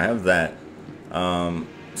Reaper. I have that.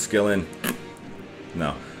 Skill in.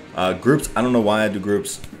 No. Groups. I don't know why I do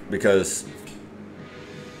groups. Because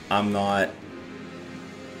I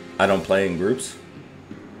don't play in groups.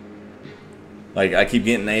 Like, I keep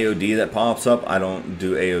getting AOD that pops up. I don't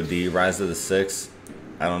do AOD. Rise of the Six.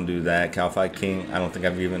 I don't do that. Calphi King. I don't think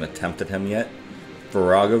I've even attempted him yet.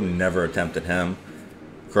 Virago. Never attempted him.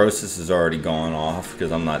 Croesus is already gone off because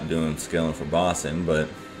I'm not doing skilling for bossing, but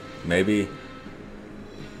maybe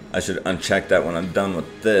I should uncheck that when I'm done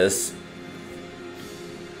with this.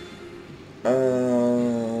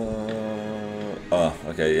 Oh,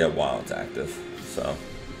 okay, yeah, Wild's active, so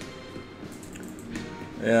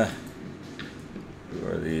yeah. Who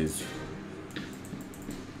are these?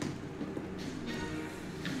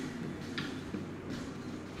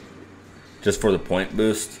 Just for the point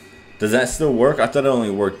boost. Does that still work? I thought it only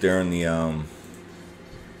worked during the,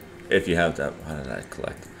 if you have that, why did I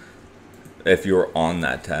collect? If you're on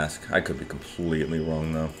that task. I could be completely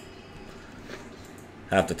wrong, though.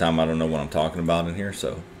 Half the time I don't know what I'm talking about in here,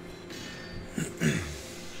 so.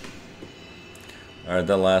 Alright,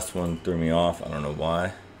 that last one threw me off. I don't know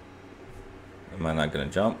why. Am I not going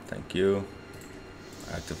to jump? Thank you.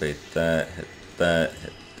 Activate that, hit that,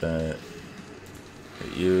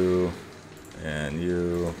 hit you, and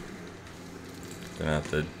you. Gonna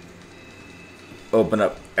have to open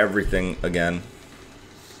up everything again.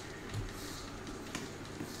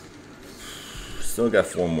 Still got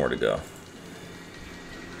 4 more to go.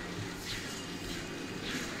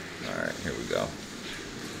 Alright, here we go.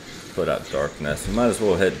 Put out darkness. We might as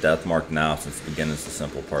well hit death mark now since the beginning's the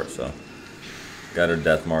simple part, so got her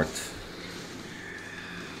death marked.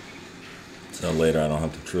 So later I don't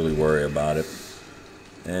have to truly worry about it.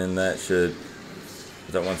 And that should,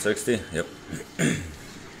 is that 160? Yep.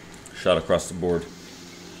 Shot across the board.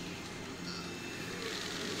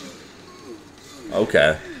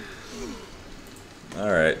 Okay.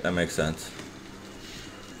 Alright, that makes sense.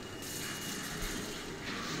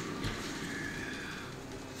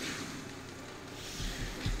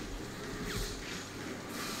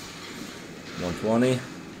 $120.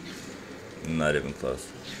 Not even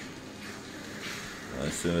close.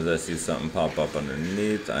 As soon as I see something pop up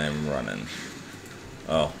underneath, I am running.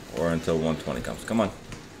 Oh, or until 120 comes. Come on.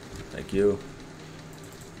 Thank you.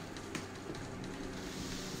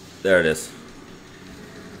 There it is.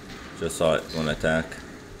 Just saw it when I attack.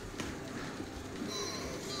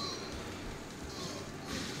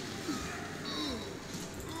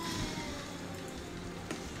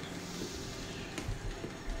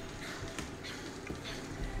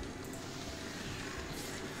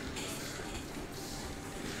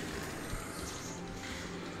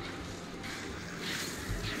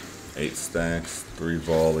 8 stacks, 3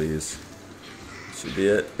 volleys. Should be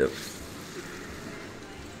it. Yep.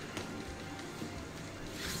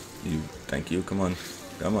 Thank you. Come on.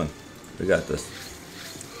 Come on. We got this.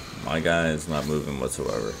 My guy is not moving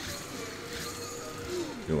whatsoever.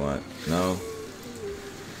 You want? No?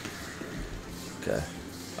 Okay.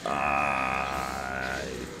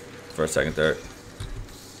 First, second, third.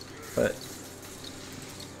 But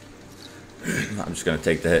I'm just gonna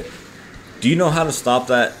take the hit. Do you know how to stop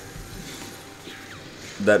that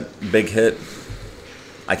big hit?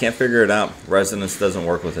 I can't figure it out. Resonance doesn't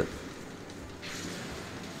work with it.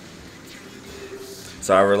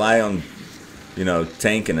 So I rely on, you know,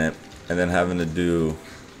 tanking it and then having to do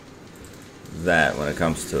that when it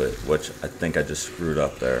comes to it, which I think I just screwed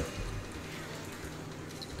up there.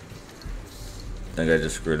 I think I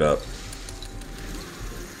just screwed up.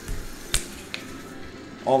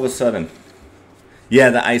 All of a sudden. Yeah,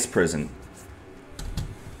 the ice prison.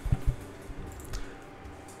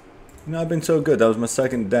 You know, I've been so good. That was my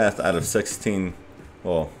second death out of 16,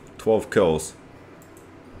 well, 12 kills.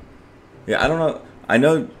 Yeah, I don't know. I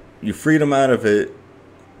know you freed him out of it.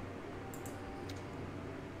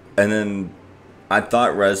 And then I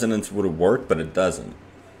thought resonance would have worked, but it doesn't.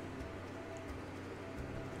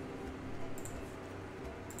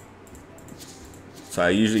 So I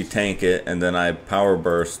usually tank it and then I power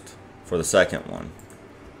burst for the second one.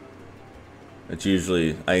 It's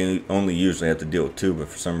usually, I only usually have to deal with 2, but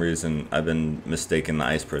for some reason I've been mistaking the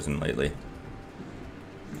ice prison lately.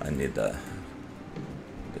 I need the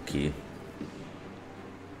key.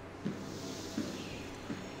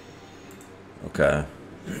 Okay.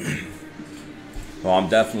 Well, I've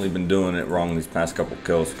definitely been doing it wrong these past couple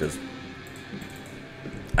kills because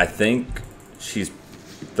I think she's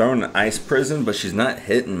throwing an ice prison, but she's not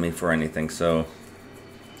hitting me for anything. So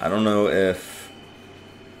I don't know if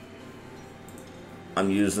I'm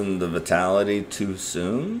using the vitality too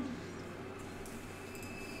soon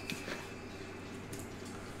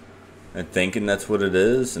and thinking that's what it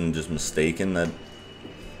is and just mistaken that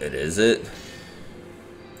it is it.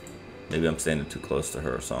 Maybe I'm standing too close to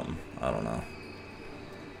her or something. I don't know.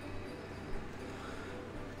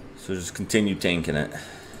 So just continue tanking it.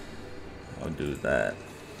 I'll do that.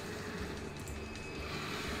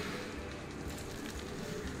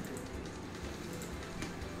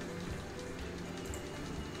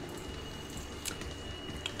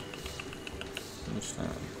 What's that?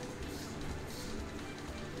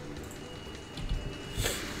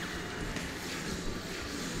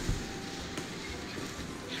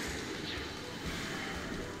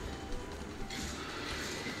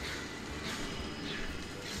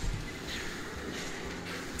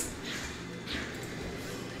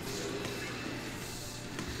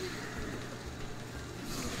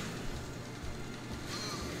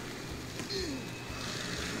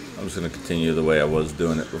 I'm just going to continue the way I was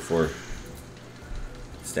doing it before.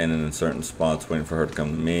 Standing in certain spots, waiting for her to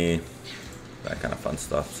come to me. That kind of fun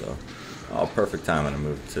stuff, so. Oh, perfect timing to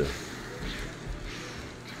move too.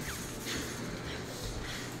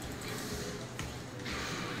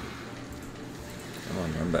 Come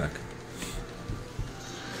on, run back.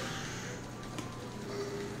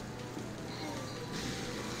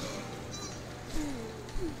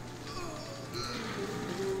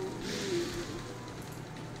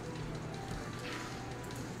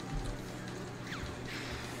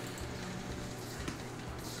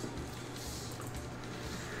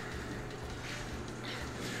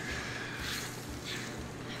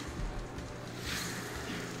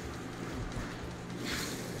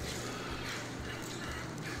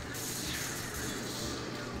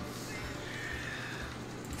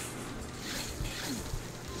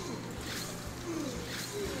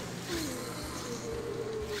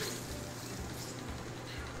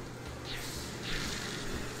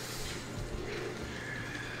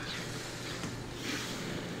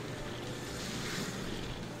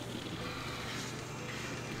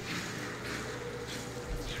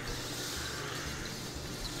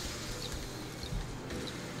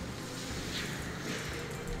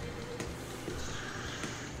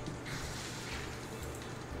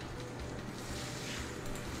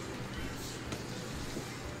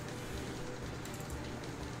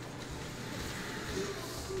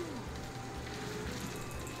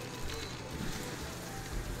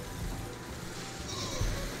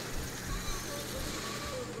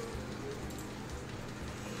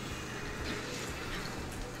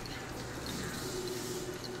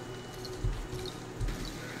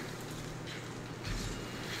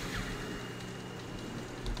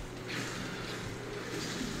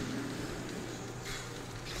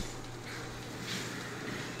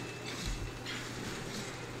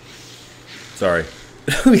 Sorry.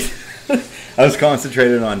 I was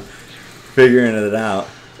concentrated on figuring it out,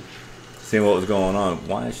 seeing what was going on.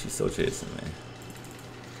 Why is she still chasing me?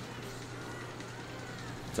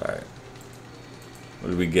 It's alright. What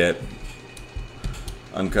did we get?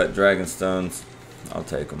 Uncut dragon stones. I'll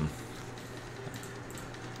take them.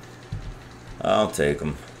 I'll take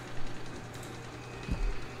them.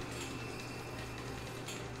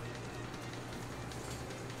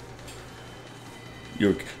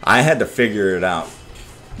 I had to figure it out.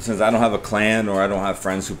 Since I don't have a clan or I don't have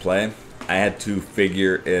friends who play, I had to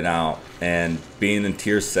figure it out. And being in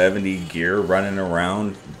tier 70 gear, running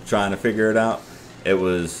around trying to figure it out, it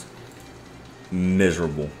was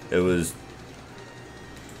miserable. It was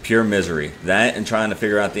pure misery. That and trying to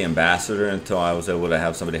figure out the ambassador until I was able to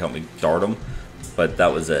have somebody help me dart him. But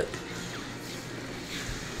that was it.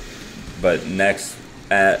 But next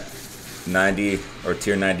at 90 or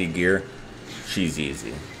tier 90 gear, she's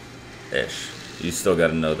easy-ish. You still got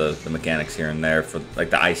to know the mechanics here and there for like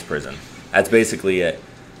the ice prison. That's basically it.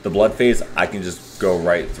 The blood phase, I can just go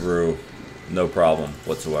right through, no problem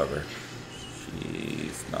whatsoever.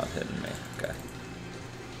 She's not hitting me. Okay.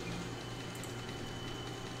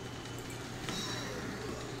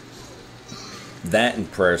 That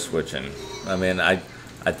and prayer switching. I mean, I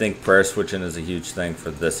think prayer switching is a huge thing for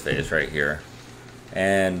this phase right here,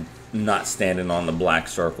 and not standing on the black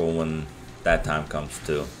circle when that time comes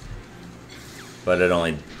too. But it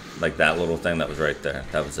only, like that little thing that was right there,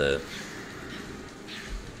 that was it.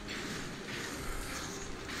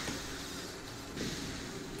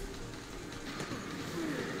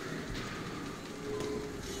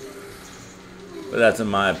 But that's in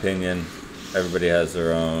my opinion. Everybody has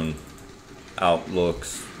their own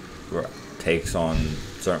outlooks, takes on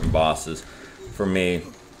certain bosses. For me,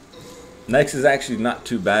 next is actually not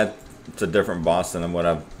too bad. It's a different boss than what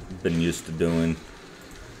I've been used to doing.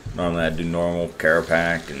 Normally I do normal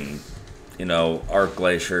Carapac and, you know, Arc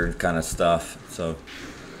Glacier kind of stuff. So,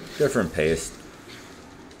 different pace.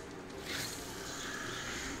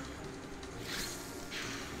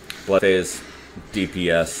 Blood phase,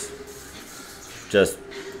 DPS. Just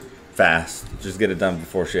fast. Just get it done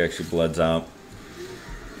before she actually bloods out.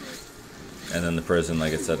 And then the prison,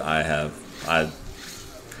 like I said, I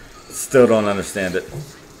still don't understand it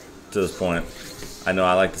to this point. I know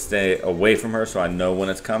I like to stay away from her so I know when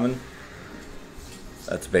it's coming.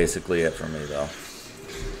 That's basically it for me though.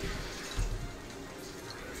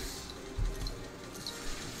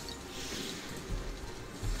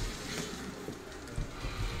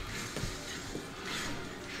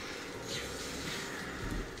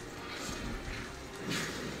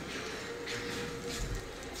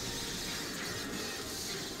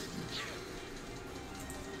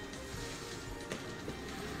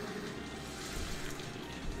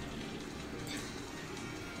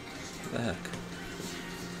 Heck.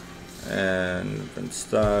 And been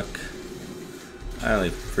stuck. I only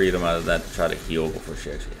freed him out of that to try to heal before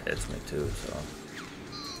she actually hits me too, so.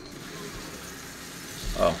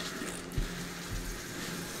 Oh.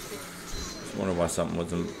 Just wonder why something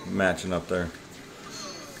wasn't matching up there.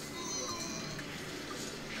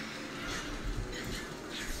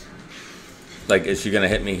 Like, is she gonna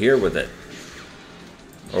hit me here with it?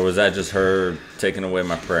 Or was that just her taking away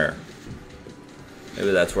my prayer?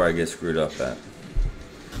 Maybe that's where I get screwed up at.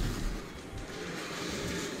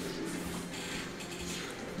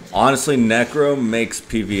 Honestly, Necro makes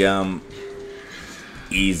PVM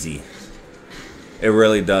easy. It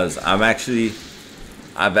really does. I've actually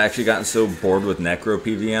gotten so bored with Necro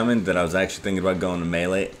PVMing that I was actually thinking about going to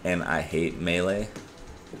Melee, and I hate Melee.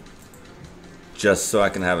 Just so I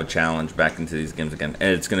can have a challenge back into these games again.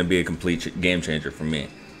 And it's going to be a complete game changer for me.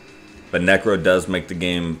 But Necro does make the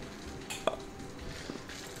game...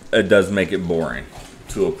 It does make it boring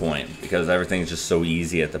to a point because everything's just so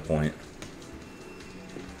easy at the point.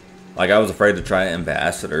 Like, I was afraid to try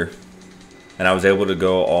Ambassador, and I was able to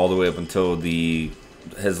go all the way up until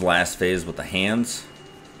his last phase with the hands,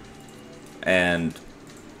 and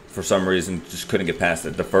for some reason just couldn't get past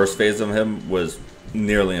it. The first phase of him was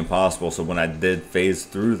nearly impossible, so when I did phase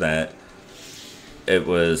through that, it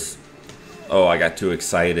was, oh, I got too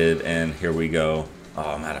excited and here we go.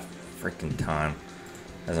 Oh, I'm out of freaking time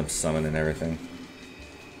as I'm summoning everything.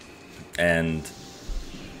 And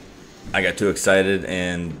I got too excited,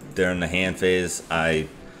 and during the hand phase, I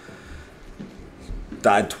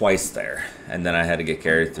died twice there. And then I had to get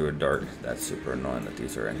carried through a dart. That's super annoying that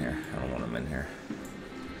these are in here. I don't want them in here.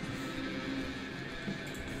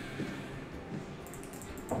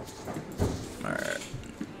 Alright.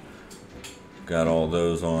 Got all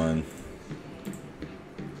those on.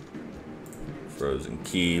 Frozen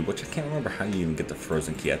key, which I can't remember how you even get the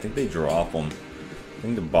frozen key. I think they drop them I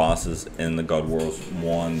think the bosses in the God Wars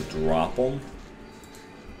 1 drop them.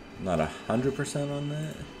 Not 100% on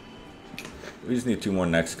that. We just need 2 more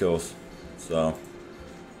neck skills. So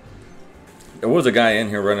there was a guy in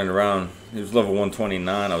here running around. He was level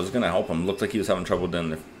 129. I was gonna help him. Looked like he was having trouble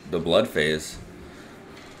doing the blood phase.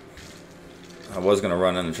 I was gonna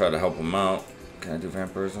run in and try to help him out. Can I do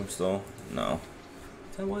vampirism still? No.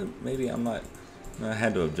 Is that what? Maybe I'm not. I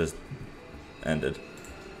had to have just ended.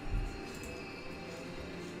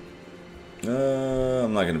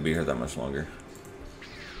 I'm not gonna be here that much longer.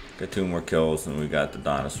 Got 2 more kills and we got the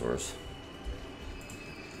dinosaurs.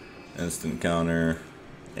 Instant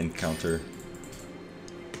encounter.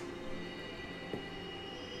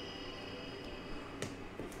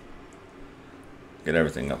 Get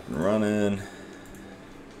everything up and running.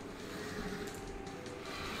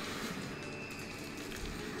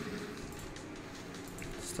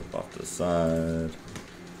 Step off to the side.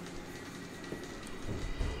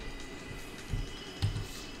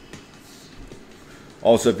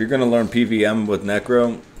 Also, if you're going to learn PVM with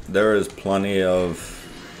Necro, there is plenty of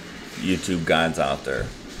YouTube guides out there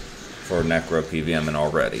for Necro PVMing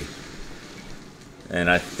already. And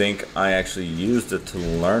I think I actually used it to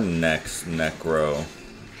learn Necro.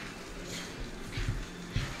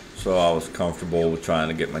 So I was comfortable with trying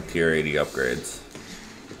to get my tier 80 upgrades.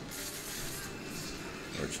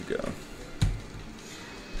 Where'd you go?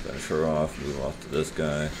 Finish her off, move off to this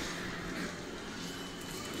guy.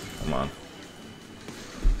 Come on.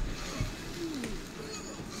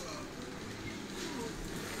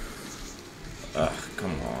 Ugh,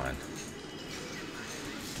 come on.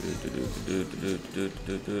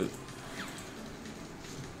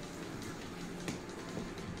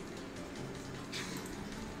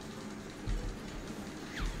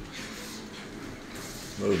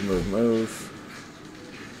 Move.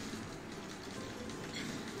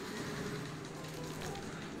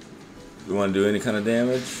 You want to do any kind of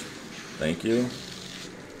damage? Thank you.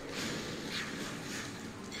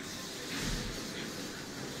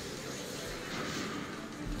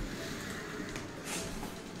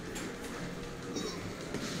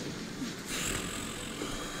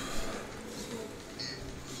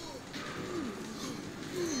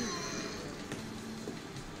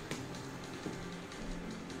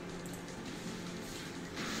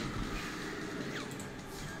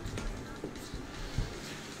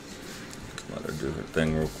 Let her do her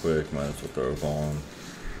thing real quick. Might as well throw her on.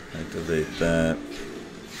 Activate that.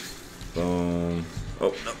 Boom.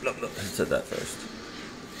 Oh, no. I said that first.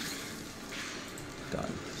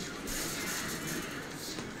 Done.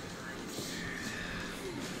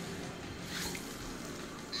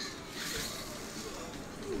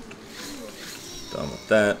 Done with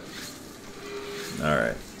that.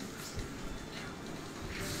 Alright.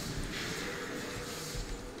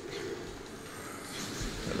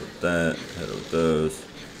 Hit with that. Hit with those.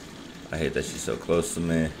 I hate that she's so close to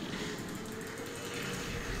me.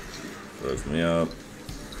 Throws me up.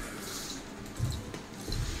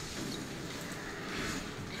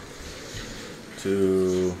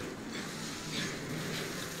 Two.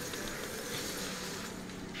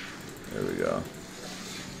 There we go.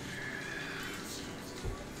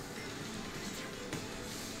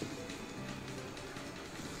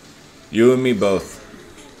 You and me both.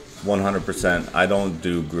 100%. I don't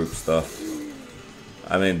do group stuff.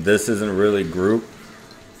 I mean, this isn't really group.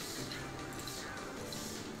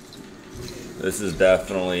 This is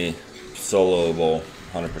definitely soloable,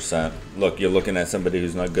 100%. Look, you're looking at somebody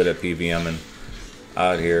who's not good at PVM and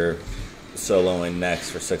out here soloing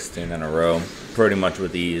next for 16 in a row. Pretty much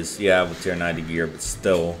with ease. Yeah, with tier 90 gear, but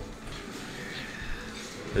still,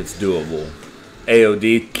 it's doable.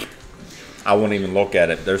 AOD, I won't even look at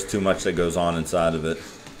it. There's too much that goes on inside of it.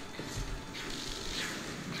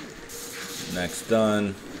 Next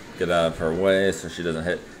done. Get out of her way so she doesn't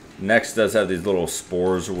hit. Next does have these little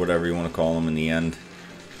spores or whatever you want to call them in the end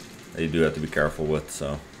that you do have to be careful with.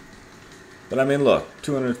 So, but I mean, look,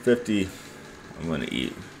 250. I'm going to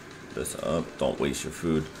eat this up. Don't waste your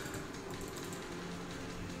food.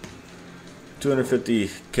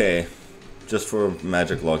 250k just for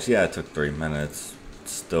magic logs. Yeah, it took 3 minutes.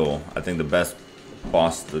 Still, I think the best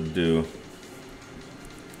boss to do.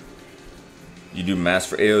 You do mass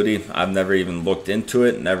for AOD. I've never even looked into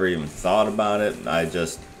it, never even thought about it. I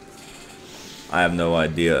have no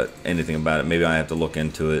idea anything about it. Maybe I have to look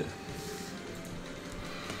into it.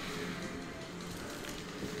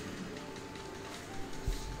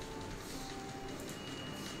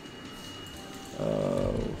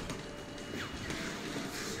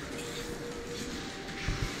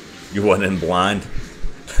 You went in blind.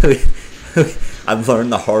 I've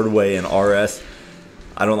learned the hard way in RS.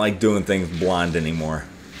 I don't like doing things blind anymore.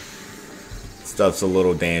 Stuff's a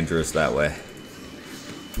little dangerous that way.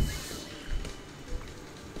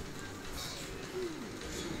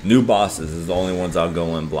 New bosses is the only ones I'll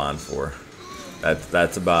go in blind for.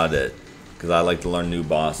 That's about it. Because I like to learn new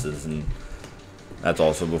bosses, and that's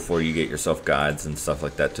also before you get yourself guides and stuff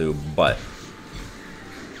like that too. But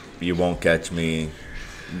you won't catch me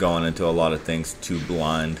going into a lot of things too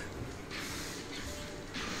blind.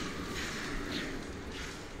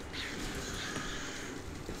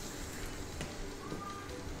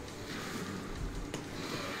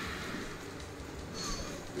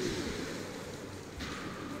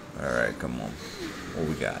 Alright, come on. What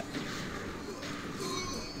we got?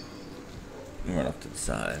 Run off to the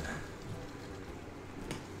side.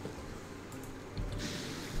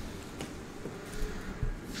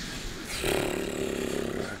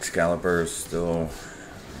 Excalibur's still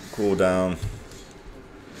cool down.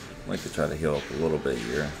 I like to try to heal up a little bit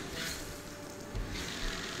here.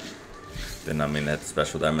 Did not mean that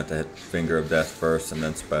special. I meant to hit Finger of Death first and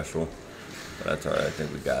then special. But that's alright. I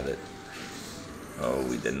think we got it. Oh,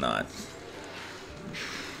 we did not.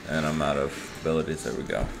 And I'm out of abilities. There we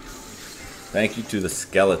go. Thank you to the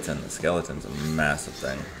skeleton. The skeleton's a massive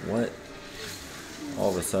thing. What? All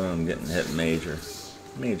of a sudden I'm getting hit major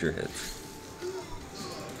hits.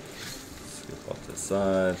 Skip off to the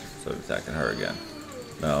side. Start attacking her again.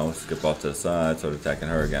 No, skip off to the side. Start attacking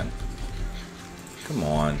her again. Come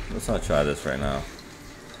on. Let's not try this right now.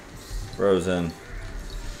 Frozen.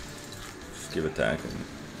 Just keep attacking.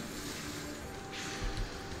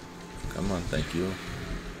 Come on, thank you.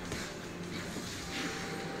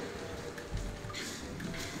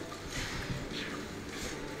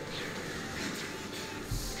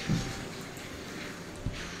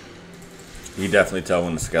 You definitely tell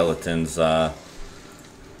when the skeleton's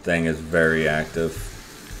thing is very active.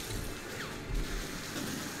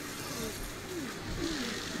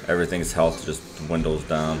 Everything's health just dwindles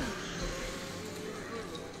down.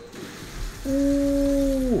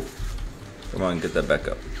 Ooh. Come on, get that back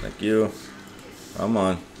up. Thank you. Come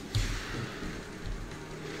on.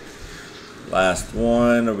 Last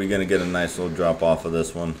one. Are we going to get a nice little drop off of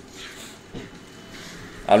this one?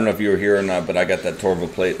 I don't know if you were here or not, but I got that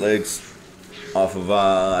Torva plate legs off of,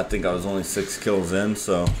 I think I was only 6 kills in,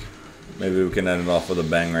 so maybe we can end it off with a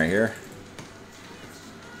bang right here.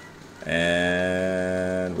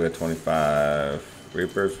 And we got 25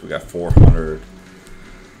 Reapers. We got 400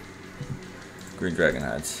 Green Dragon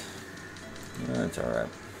Hides. That's alright.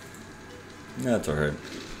 That's alright.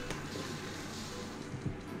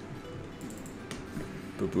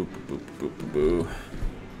 Boo boo boo boo boo boo boo.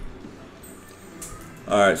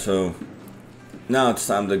 Alright, so now it's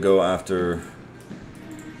time to go after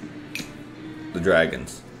the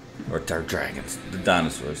dragons. Or dragons. The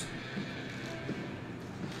dinosaurs.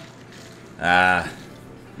 Yeah,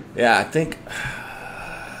 I think.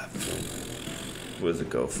 What does it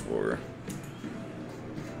go for?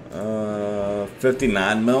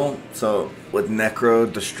 59 mil. So with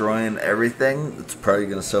Necro destroying everything, it's probably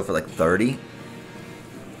gonna sell for like 30.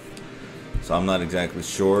 So I'm not exactly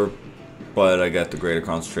sure, but I got the Greater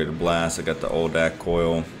Concentrated Blast. I got the Oldak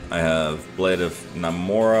Coil. I have Blade of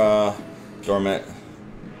Namora, Dormant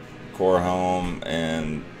Core Home,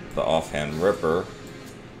 and the Offhand Ripper.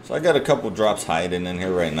 So I got a couple drops hiding in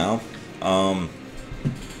here right now.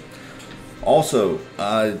 Also,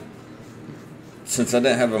 since I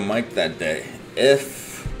didn't have a mic that day,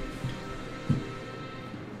 if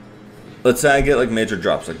let's say I get like major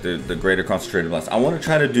drops, like the Greater Concentrated Blast, I want to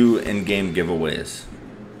try to do in-game giveaways.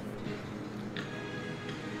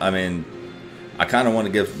 I mean, I kind of want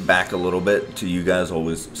to give back a little bit to you guys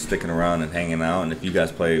always sticking around and hanging out. And if you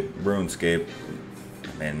guys play RuneScape,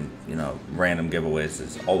 and you know, random giveaways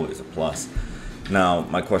is always a plus. Now,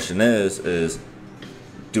 my question is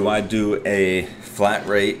do I do a flat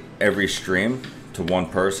rate every stream to one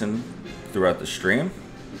person throughout the stream?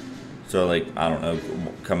 So like, I don't know,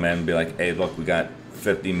 come in and be like, hey, look, we got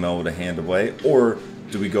 50 mil to hand away. Or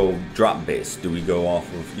do we go drop base? Do we go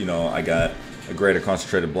off of, you know, I got a Greater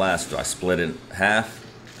Concentrated Blast. Do I split it in half?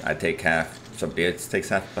 I take half. Somebody else takes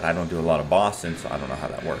half, but I don't do a lot of Boston, so I don't know how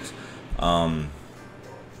that works.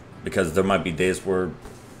 Because there might be days where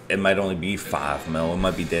it might only be 5 mil. It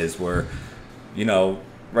might be days where, you know,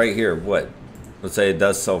 right here, what? Let's say it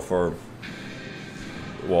does sell for,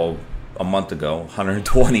 well, a month ago,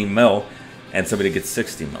 120 mil, and somebody gets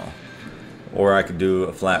 60 mil. Or I could do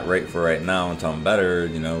a flat rate for right now until I'm better,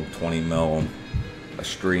 you know, 20 mil a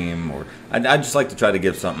stream. Or I just like to try to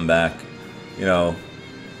give something back, you know,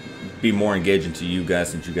 be more engaging to you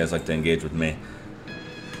guys since you guys like to engage with me.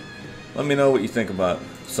 Let me know what you think about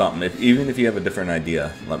something. Even if you have a different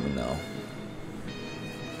idea, let me know.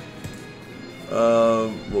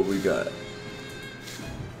 What we got?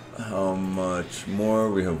 How much more?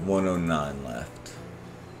 We have 109 left.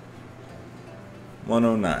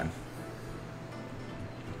 109.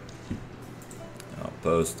 I'll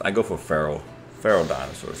post. I go for feral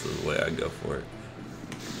dinosaurs is the way I go for it.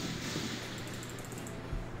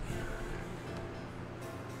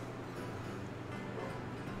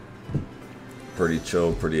 Pretty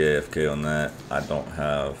chill, pretty AFK on that. I don't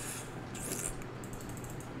have.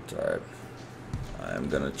 Sorry. I'm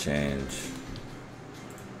gonna change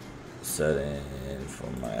setting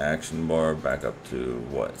from my action bar back up to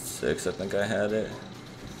what, 6? I think I had it.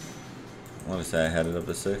 I want to say I had it up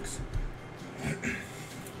to 6.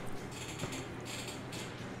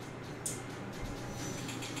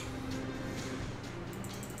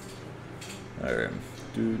 All right.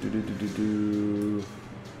 Do.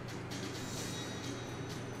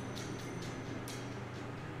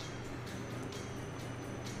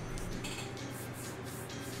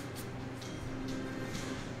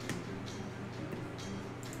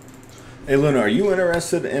 Hey Luna, are you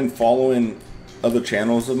interested in following other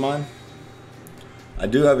channels of mine? I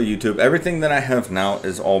do have a YouTube. Everything that I have now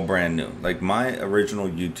is all brand new. Like my original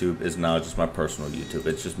YouTube is now just my personal YouTube.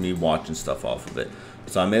 It's just me watching stuff off of it.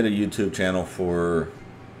 So I made a YouTube channel for,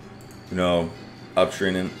 you know,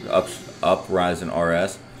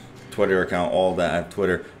 UprisingRS, Twitter account, all that. I have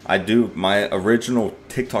Twitter. I do my original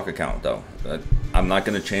TikTok account though. I'm not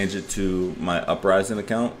going to change it to my Uprising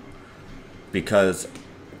account because,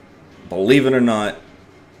 believe it or not,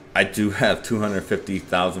 I do have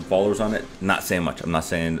 250,000 followers on it. Not saying much. I'm not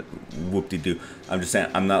saying whoop-de-doo. I'm just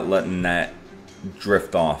saying I'm not letting that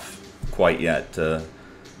drift off quite yet to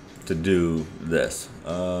do this.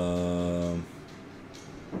 I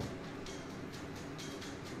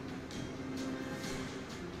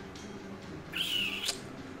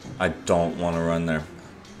don't want to run there,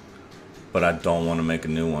 but I don't want to make a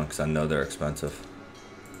new one because I know they're expensive.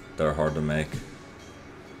 They're hard to make.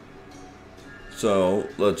 So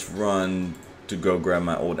let's run to go grab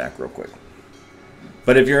my old act real quick.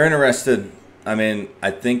 But if you're interested, I mean,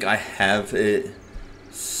 I think I have it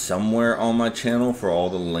somewhere on my channel for all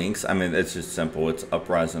the links. I mean, it's just simple. It's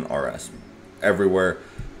UprisingRS everywhere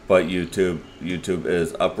but YouTube. YouTube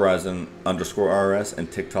is Uprising_RS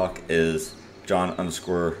and TikTok is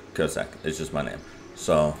John_Kosak. It's just my name.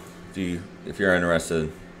 So if you're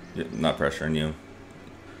interested, not pressuring you.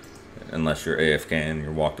 Unless you're AFK and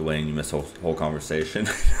you're walked away and you miss the whole conversation.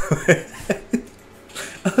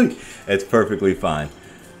 It's perfectly fine.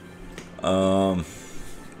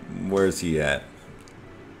 Where's he at?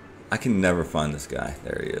 I can never find this guy.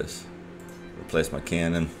 There he is. Replace my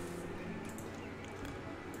cannon.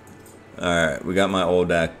 Alright, we got my old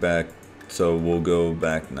act back. So we'll go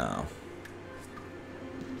back now.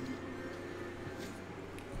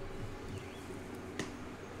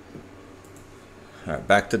 Alright,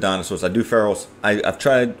 back to dinosaurs. I do ferals. I've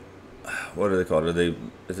tried, what are they called?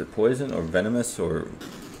 Is it poison or venomous, or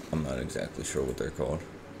I'm not exactly sure what they're called.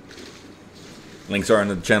 Links are in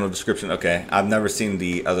the channel description. Okay, I've never seen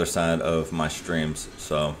the other side of my streams,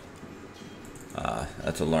 so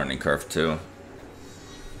that's a learning curve too.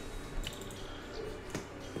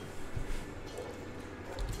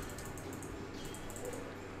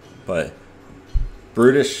 But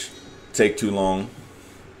brutish take too long.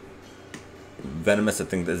 Venomous, I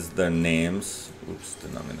think this is their names. Oops,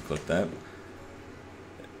 did not mean to click that.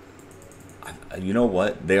 You know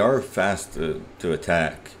what? They are fast to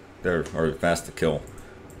attack. Or fast to kill.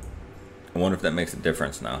 I wonder if that makes a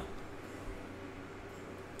difference now.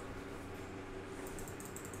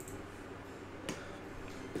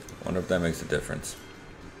 I wonder if that makes a difference.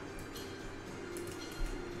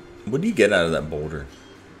 What do you get out of that boulder?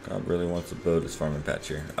 God really wants to build his farming patch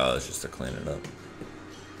here. Oh, it's just to clean it up.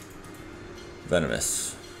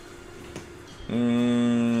 Venomous.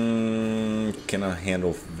 Can I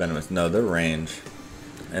handle venomous? No, they're range.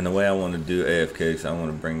 And the way I want to do AFK is I want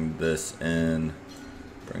to bring this in,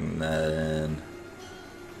 bring that in,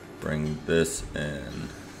 bring this in.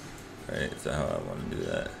 Right? Is that how I want to do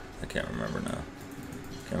that? I can't remember now.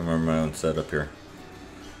 Can't remember my own setup here.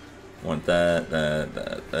 Want that.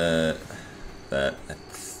 I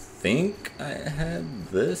think I had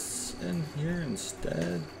this in here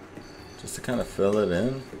instead. Just to kind of fill it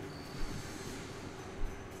in.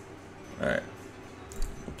 Alright.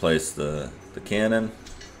 We'll place the cannon.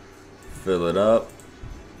 Fill it up.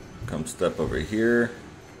 Come step over here.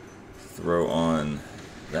 Throw on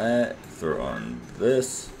that. Throw on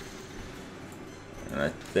this. And I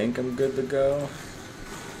think I'm good to go.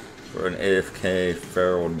 For an AFK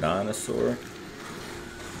feral dinosaur.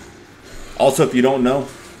 Also, if you don't know,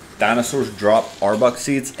 Dinosaurs drop Arbuck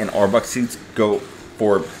seeds, and Arbuck seeds go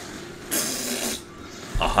for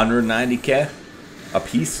 190K a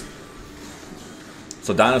piece.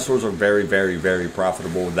 So Dinosaurs are very, very, very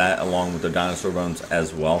profitable. That, along with the dinosaur bones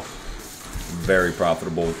as well, very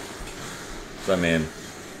profitable. So I mean,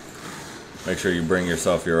 make sure you bring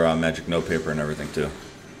yourself your magic note paper and everything too.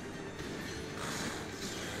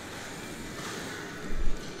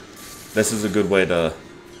 This is a good way to.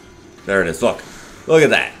 There it is. Look at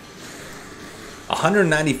that.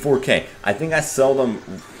 194K. I think I sell them,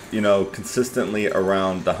 you know, consistently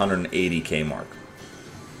around the 180K mark.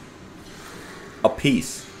 A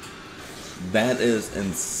piece. That is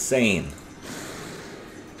insane.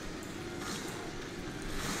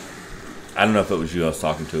 I don't know if it was you I was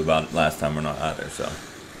talking to about it last time or not either, so.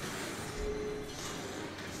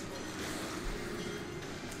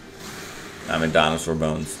 I mean, dinosaur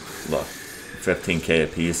bones, look, 15K a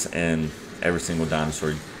piece, and every single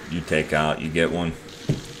dinosaur you take out, you get one.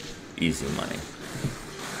 Easy money.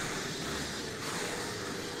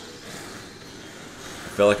 I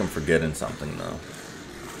feel like I'm forgetting something though.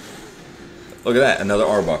 Look at that, another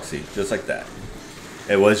Arbok seed, just like that.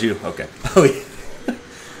 It was you? Okay. Oh yeah.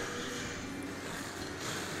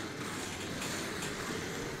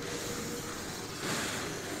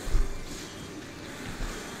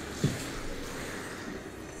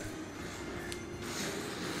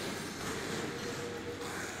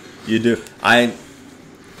 You do.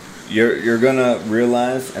 You're gonna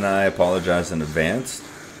realize, and I apologize in advance,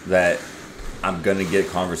 that I'm gonna get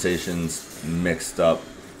conversations mixed up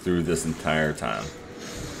through this entire time,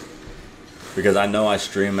 because I know I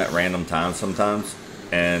stream at random times sometimes,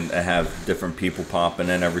 and I have different people popping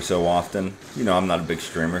in every so often. You know, I'm not a big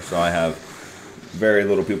streamer, so I have very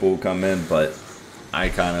little people who come in, but I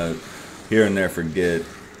kind of here and there forget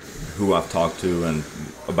who I've talked to and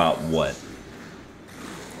about what.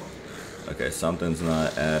 Okay, something's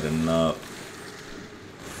not adding up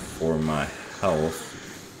for my health.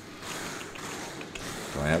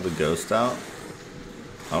 Do I have the ghost out?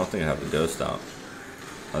 I don't think I have the ghost out.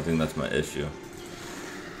 I think that's my issue.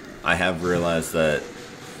 I have realized that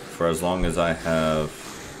for as long as I have...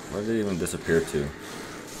 Where did it even disappear to?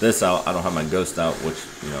 This out, I don't have my ghost out, which,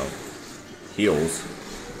 you know, heals.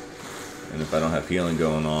 And if I don't have healing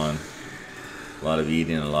going on, a lot of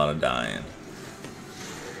eating and a lot of dying.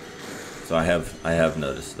 So I have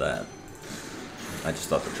noticed that. I just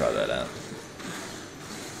thought to try that out.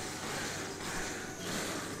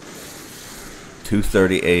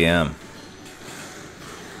 2:30 a.m.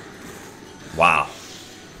 Wow.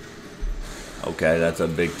 Okay, that's a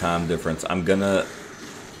big time difference. I don't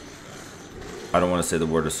want to say the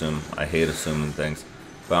word assume. I hate assuming things.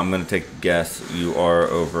 But I'm going to take a guess. You are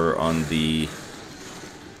over on the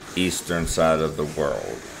eastern side of the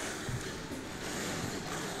world.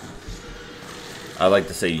 I like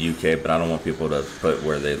to say UK, but I don't want people to put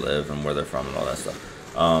where they live and where they're from and all that stuff.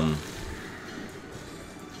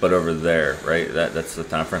 But over there, right? That's the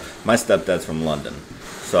time frame. My stepdad's from London,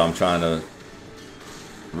 so I'm trying to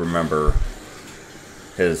remember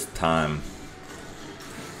his time.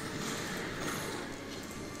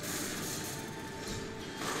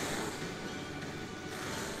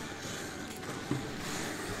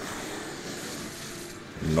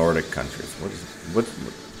 Nordic countries.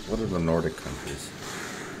 What are the Nordic countries?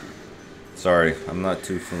 Sorry, I'm not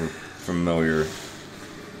too familiar. Is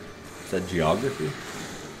that geography?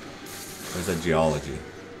 Or is that geology?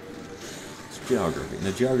 It's geography.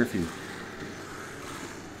 No, geography.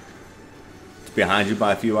 It's behind you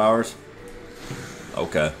by a few hours?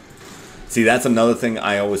 Okay. See, that's another thing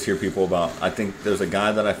I always hear people about. I think there's a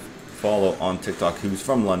guy that I follow on TikTok who's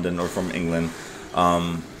from London or from England.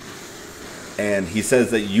 And he says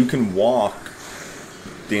that you can walk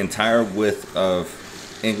the entire width of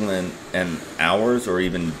England in hours, or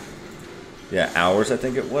even, yeah, hours I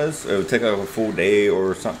think it was. It would take like a full day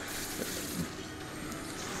or something.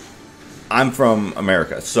 I'm from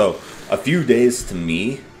America, so a few days to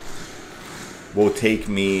me will take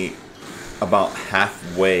me about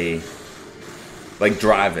halfway, like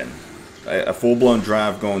driving. A full-blown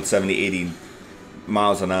drive going 70, 80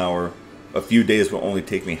 miles an hour, a few days will only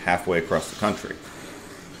take me halfway across the country.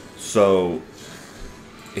 So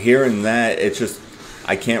hearing that, it's just,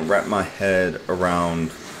 I can't wrap my head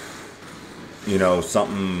around, you know,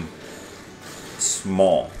 something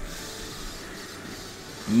small.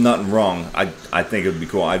 Nothing wrong. I think it would be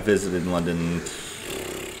cool. I visited London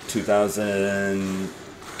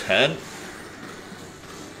 2010?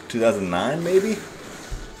 2009 maybe?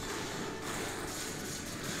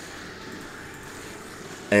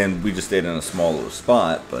 And we just stayed in a small little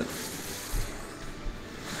spot, but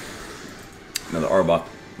Arbok.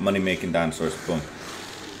 Money making dinosaurs. Boom.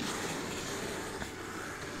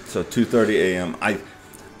 So 2:30 a.m.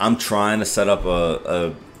 I'm trying to set up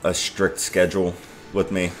a strict schedule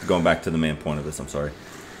with me. Going back to the main point of this, I'm sorry.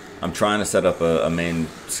 I'm trying to set up a main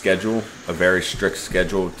schedule, a very strict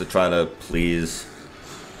schedule to try to please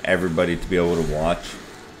everybody to be able to watch.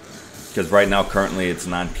 Because right now, currently, it's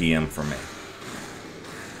 9 p.m. for me.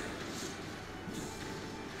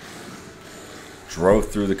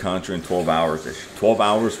 Drove through the country in 12 hours. 12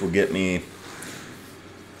 hours will get me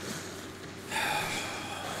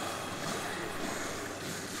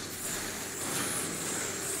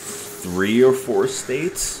 3 or 4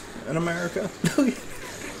 states in America.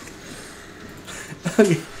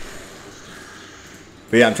 But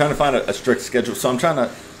yeah, I'm trying to find a strict schedule. So I'm trying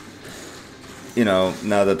to, you know,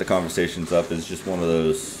 now that the conversation's up, it's just one of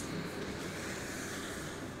those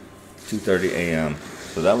 2:30 a.m.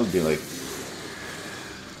 So that would be like,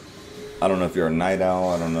 I don't know if you're a night owl.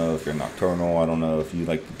 I don't know if you're nocturnal. I don't know if you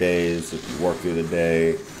like the days, if you work through the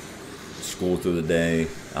day, school through the day.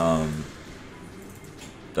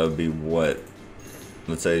 That would be what?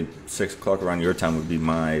 Let's say 6 o'clock around your time would be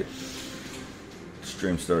my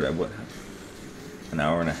stream started at what? An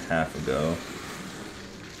hour and a half ago.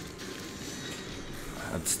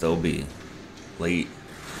 I'd still be late.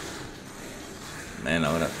 Man,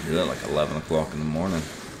 I would have to do it like 11 o'clock in the morning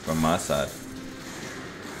from my side.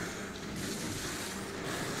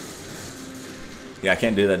 Yeah, I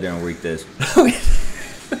can't do that during weekdays.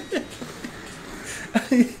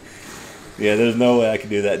 Yeah, there's no way I could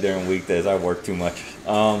do that during weekdays. I work too much.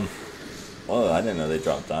 Well, I didn't know they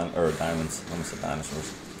dropped diamonds. I almost said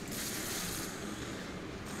dinosaurs.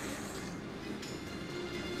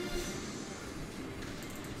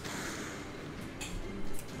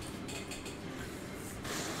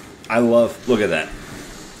 I love, look at that.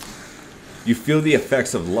 You feel the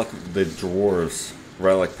effects of luck, the dwarves'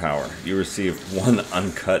 relic power. You receive 1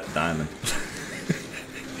 uncut diamond.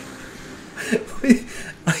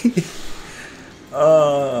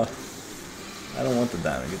 I don't want the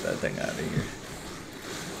diamond. Get that thing out of here.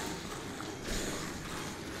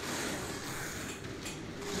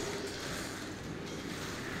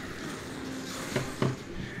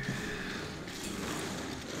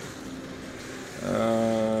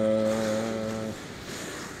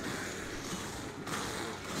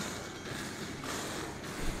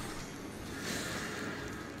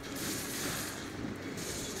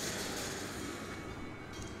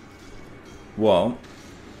 Well,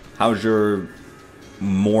 how's your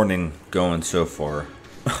morning going so far?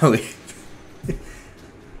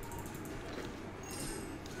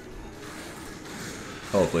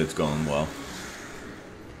 Hopefully it's going well.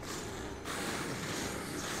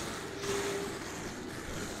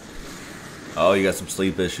 Oh, you got some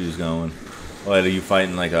sleep issues going. What, are you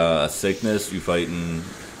fighting like a sickness? You fighting,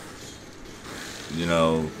 you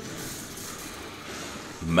know,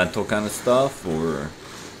 mental kind of stuff, or?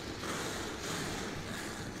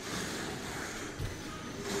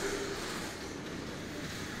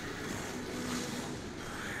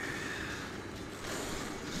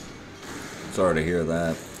 Sorry to hear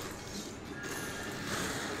that.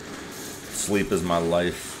 Sleep is my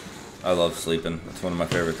life. I love sleeping. It's one of my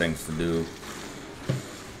favorite things to do.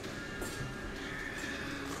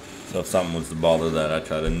 So if something was to bother that, I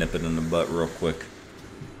try to nip it in the butt real quick.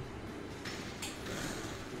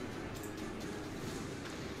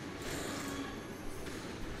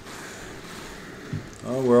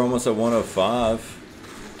 Oh, we're almost at 105.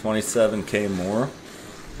 27K more.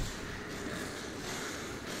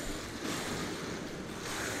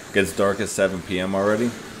 Gets dark at 7 p.m.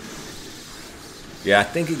 already. Yeah, I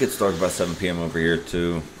think it gets dark by 7 p.m. over here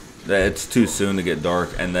too. It's too soon to get dark,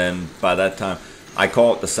 and then by that time, I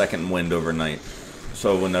call it the second wind overnight.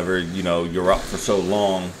 So whenever, you know, you're up for so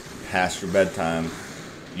long past your bedtime,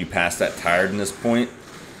 you pass that tiredness point,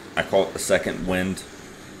 I call it the second wind,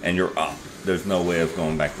 and you're up. There's no way of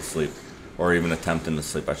going back to sleep, or even attempting to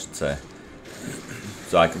sleep, I should say.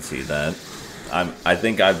 So I can see that. I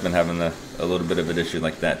think I've been having a little bit of an issue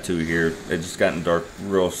like that too here. It just gotten dark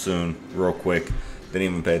real soon, real quick. Didn't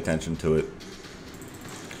even pay attention to it.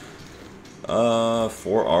 4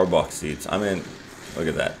 Arbok seeds. I mean, look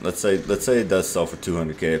at that. Let's say it does sell for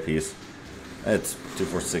 200K a piece. That's 2,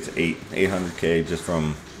 4, 6, 8, 800K just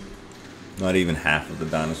from not even half of the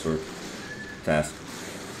dinosaur task.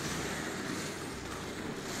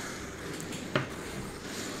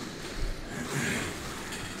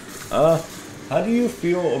 How do you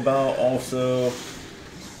feel about also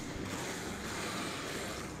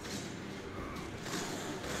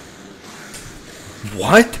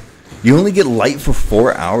what? You only get light for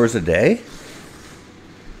 4 hours a day?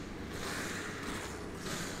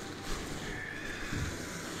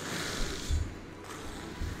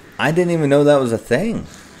 I didn't even know that was a thing.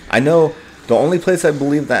 I know the only place I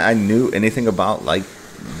believe that I knew anything about like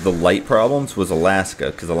the light problems was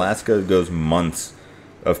Alaska, because Alaska goes months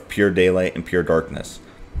of pure daylight and pure darkness.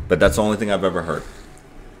 But that's the only thing I've ever heard.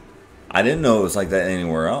 I didn't know it was like that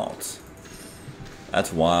anywhere else.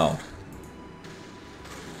 That's wild.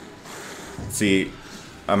 See,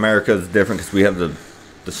 America's different because we have the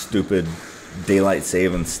stupid daylight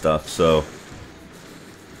saving stuff. So,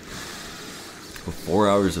 with 4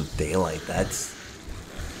 hours of daylight, that's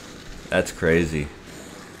crazy.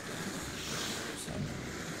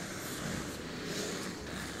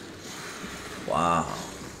 Wow.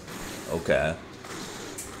 Okay.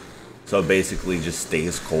 So it basically just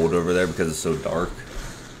stays cold over there because it's so dark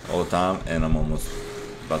all the time, and I'm almost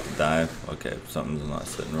about to die. Okay, something's not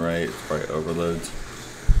sitting right. It's probably overloads.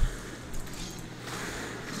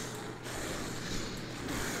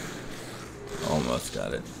 Almost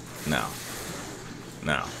got it. No.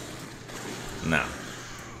 No. No.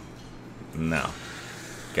 No.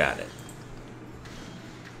 Got it.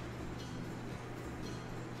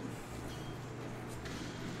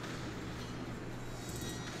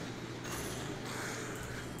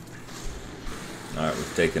 Alright,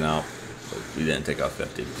 we've taken out, but we didn't take out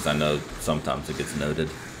 50 because I know sometimes it gets noted.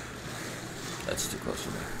 That's too close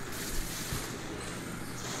for me.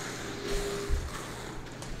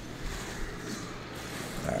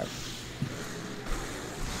 Alright.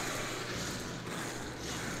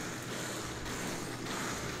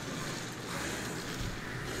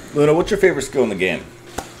 Luna, what's your favorite skill in the game?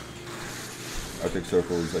 Arctic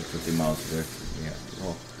Circle is like 50 miles away. Yeah.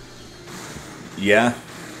 Well, yeah.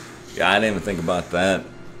 Yeah, I didn't even think about that.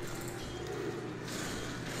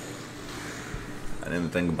 I didn't even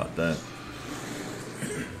think about that.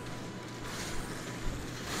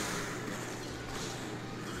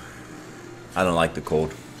 I don't like the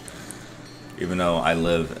cold. Even though I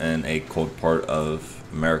live in a cold part of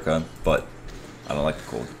America, but I don't like the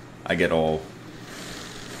cold. I get all...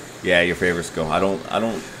 Yeah, your favorite skill. I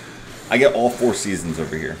get all 4 seasons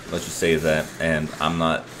over here. Let's just say that. And I'm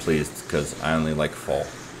not pleased because I only like fall.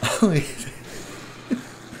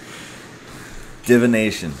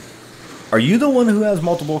 Divination. Are you the one who has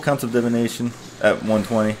multiple accounts of divination at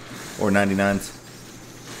 120 or 99s?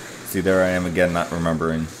 See, there I am again, not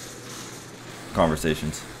remembering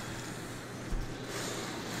conversations.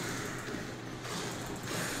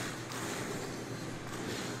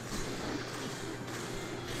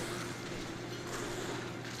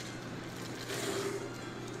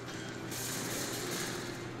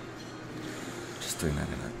 Just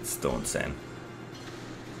 $3.99. It's still insane.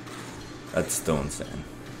 That's still insane.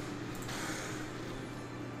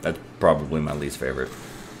 That's probably my least favorite.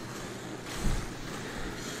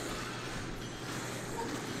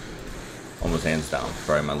 Almost hands down.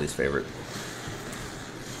 Probably my least favorite.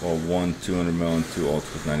 Well, 200 mil, and 2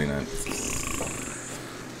 ults with 99.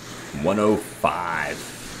 105.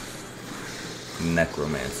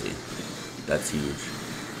 Necromancy. That's huge.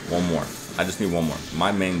 One more. I just need one more.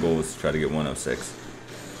 My main goal is to try to get 106.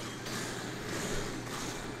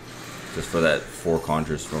 Just for that 4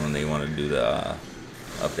 conjures for when they want to do the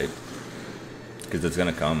update. Because it's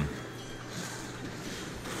going to come.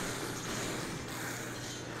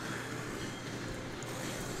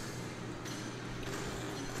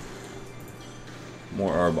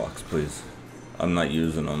 More R-Box, please. I'm not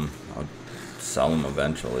using them. I'll sell them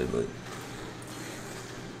eventually, but...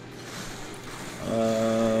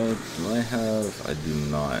 do I have... I do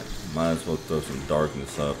not. Might as well throw some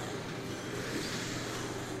darkness up.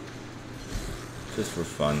 Just for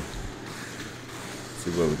fun.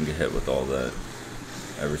 See what we can get hit with all that.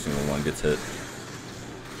 Every single one gets hit.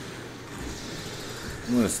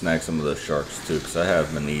 I'm going to snag some of those sharks too, because I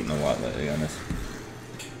have been eating a lot lately on this.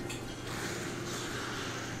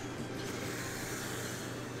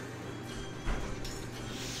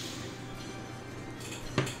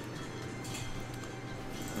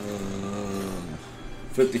 Uh,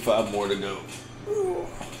 55 more to go. Ooh.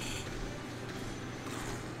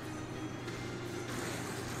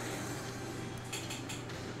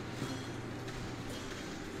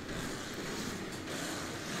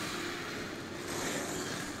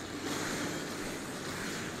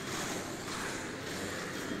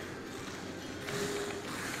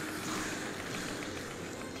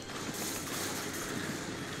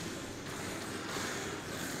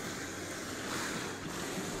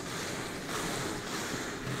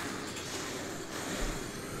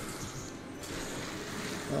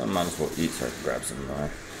 I might as well eat so I can grab some more.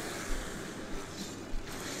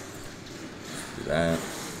 Do that.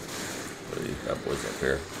 Put these bad boys up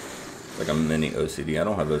here. It's like a mini OCD. I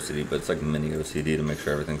don't have OCD, but it's like a mini OCD to make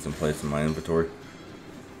sure everything's in place in my inventory.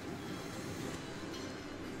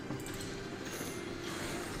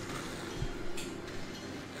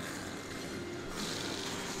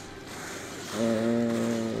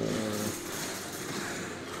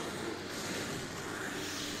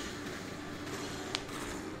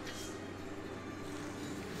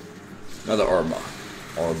 Another Arbok.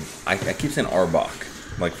 I keep saying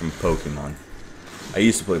Arbok, like from Pokemon. I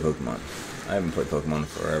used to play Pokemon. I haven't played Pokemon in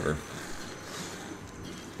forever.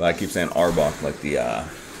 But I keep saying Arbok, like the,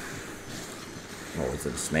 what was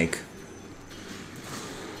it, a snake?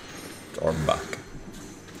 It's Arbok.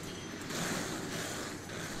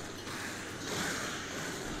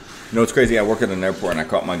 You know what's crazy? I work at an airport and I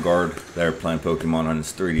caught my guard there playing Pokemon on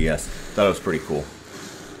his 3DS. Thought it was pretty cool.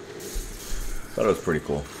 Thought it was pretty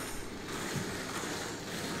cool.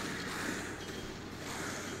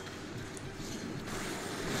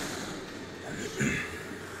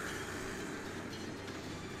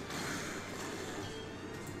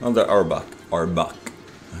 Oh, the Arbok. Arbok.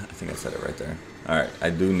 I think I said it right there. Alright, I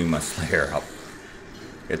do need my Slayer up.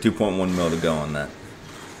 Got 2.1 mil to go on that.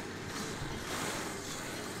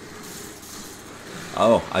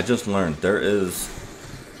 Oh, I just learned there is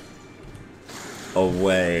a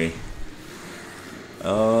way.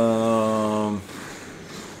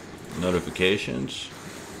 Notifications,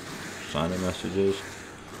 sign-in messages.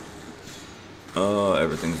 Oh,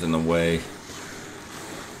 everything's in the way.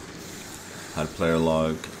 Hide player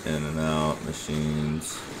log in and out,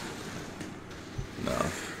 machines. No,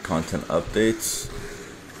 content updates.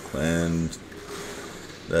 Planned.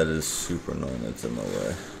 That is super annoying. That's in my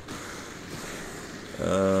way.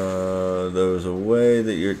 There was a way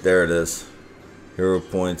that you're. There it is. Hero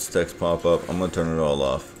points, text pop up. I'm gonna turn it all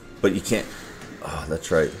off. But you can't. Oh,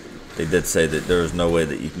 that's right. They did say that there is no way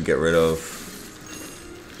that you can get rid of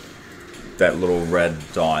that little red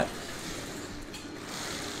dot.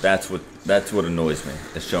 That's what annoys me.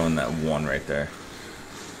 It's showing that one right there.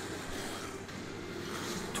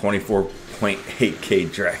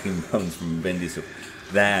 24.8k Dragon Bones from Bendy. So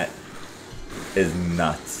that is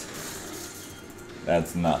nuts.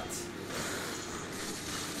 That's nuts.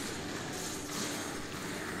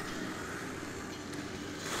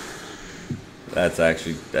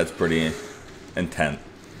 That's pretty intense.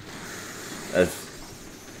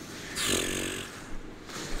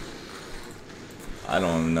 I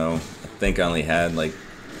don't even know. I think I only had like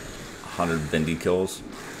 100 Bendy kills.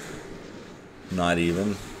 Not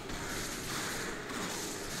even.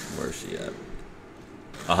 Where's she at?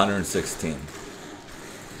 116.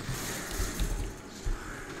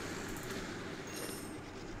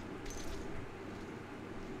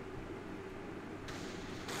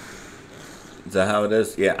 Is that how it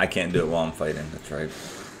is? Yeah, I can't do it while I'm fighting. That's right.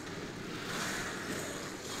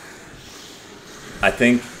 I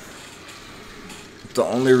think the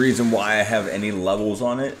only reason why I have any levels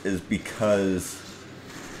on it is because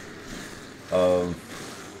of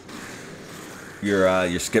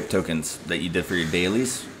your skip tokens that you did for your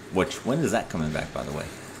dailies. Which, when is that coming back, by the way?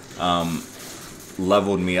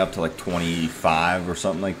 Leveled me up to like 25 or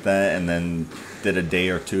something like that, and then did a day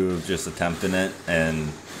or two of just attempting it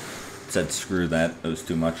and said screw that, it was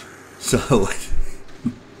too much. So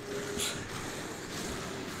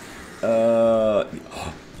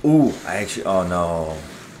ooh, oh no,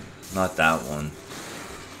 not that one.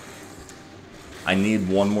 I need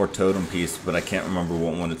one more totem piece, but I can't remember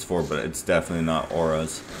what one it's for, but it's definitely not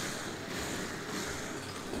Aura's.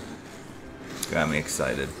 Got me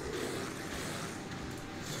excited.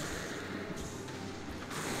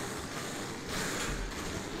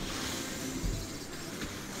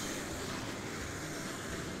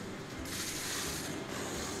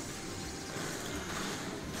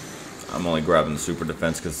 I'm only grabbing the super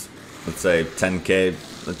defense because, let's say 10k,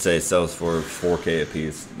 let's say it sells for 4k a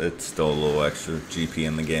piece. It's still a little extra GP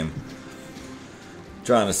in the game.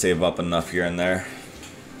 Trying to save up enough here and there.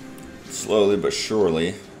 Slowly but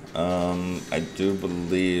surely. I do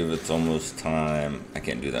believe it's almost time. I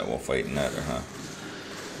can't do that while fighting that, huh?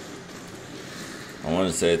 I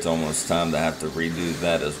want to say it's almost time to have to redo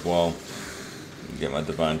that as well. Get my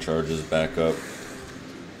divine charges back up.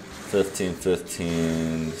 15,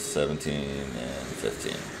 15, 17, and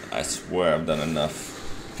 15. I swear I've done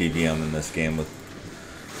enough PVM in this game with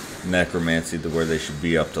Necromancy to where they should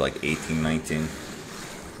be up to like 18, 19.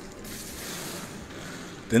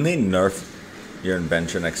 Didn't they nerf your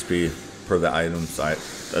invention XP per the item site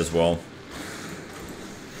as well?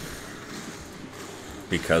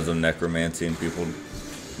 Because of Necromancy and people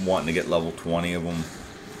wanting to get level 20 of them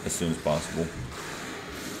as soon as possible.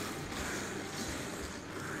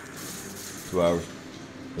 2 hours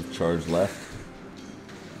of charge left.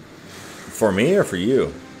 For me or for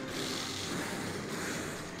you?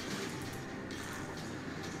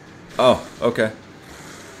 Oh, okay.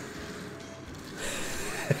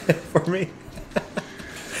 For me?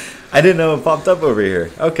 I didn't know it popped up over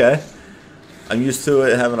here. Okay. I'm used to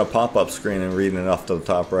it having a pop-up screen and reading it off to the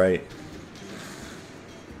top right.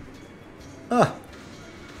 Ah.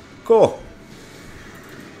 Cool.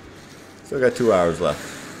 Still got 2 hours left.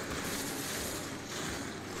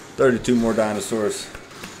 32 more dinosaurs.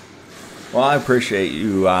 Well, I appreciate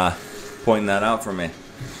you pointing that out for me.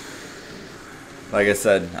 Like I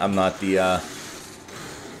said, I'm not the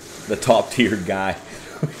top tier guy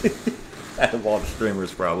out of all the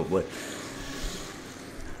streamers, probably.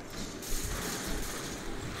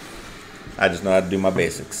 I just know how to do my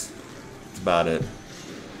basics. That's about it.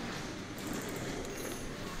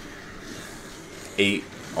 8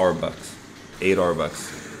 R-Bucks. 8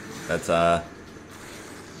 R-Bucks. That's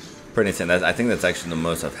pretty insane. I think that's actually the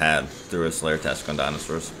most I've had through a Slayer task on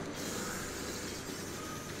dinosaurs.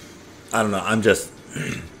 I don't know. I'm just,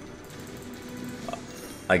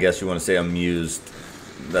 I guess you want to say, amused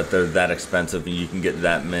that they're that expensive and you can get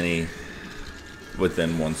that many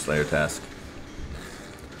within one Slayer task.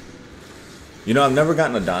 You know, I've never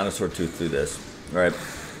gotten a dinosaur tooth through this, right?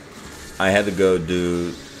 I had to go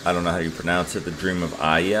do, I don't know how you pronounce it, the Dream of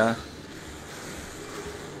Aya.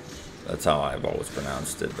 That's how I've always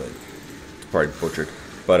pronounced it, but it's probably butchered.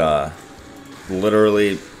 But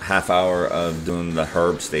literally half hour of doing the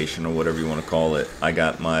herb station or whatever you want to call it, I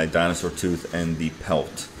got my dinosaur tooth and the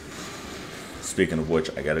pelt. Speaking of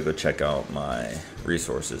which, I gotta go check out my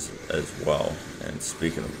resources as well. And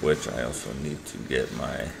speaking of which, I also need to get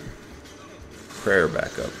my prayer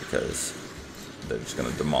back up because they're just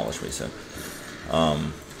gonna demolish me soon.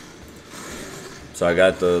 So I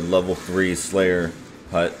got the level 3 Slayer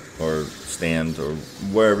hut or stand or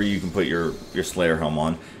wherever you can put your Slayer helm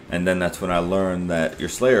on, and then that's when I learned that your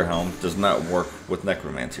Slayer helm does not work with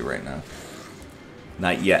necromancy right now.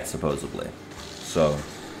 Not yet, supposedly. So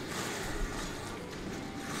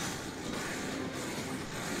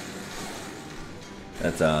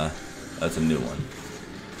that's a new one.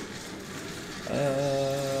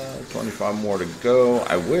 25 more to go.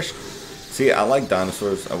 I wish, see, I like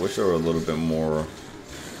dinosaurs. I wish they were a little bit more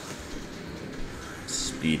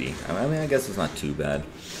speedy. I mean, I guess it's not too bad.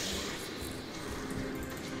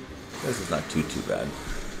 I guess it's not too bad.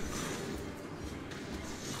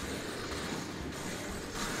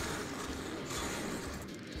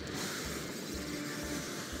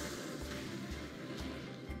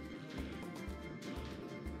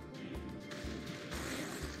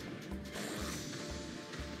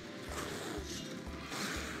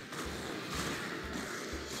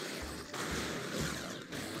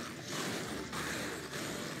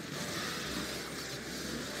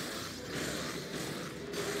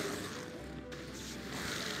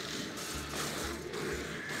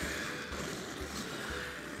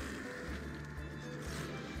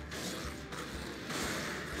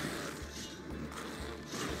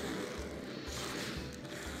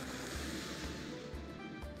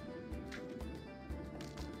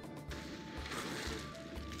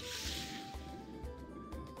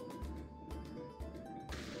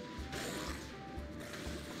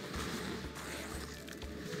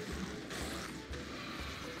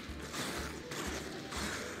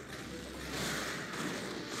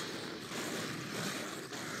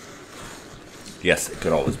 Yes, it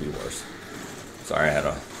could always be worse. Sorry, I had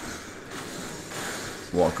to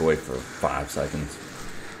walk away for 5 seconds.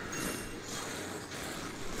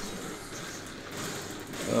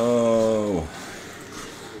 Oh,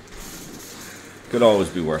 could always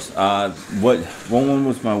be worse. What one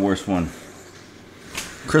was my worst one?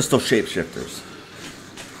 Crystal shapeshifters.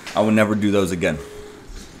 I would never do those again.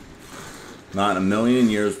 Not in a million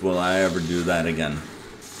years will I ever do that again.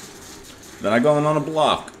 Then I go in on a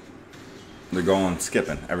block. They're going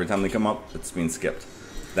skipping. Every time they come up, it's being skipped.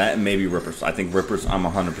 That and maybe rippers. I think rippers I'm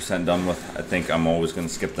 100% done with. I think I'm always going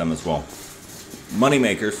to skip them as well. Money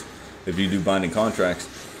makers, if you do binding contracts.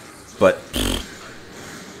 But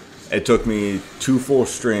it took me 2 full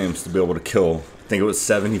streams to be able to kill, I think it was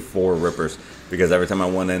 74 rippers. Because every time I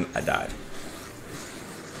went in, I died.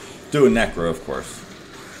 Do a necro, of course.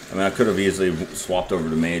 I mean, I could have easily swapped over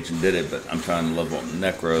to mage and did it, but I'm trying to level up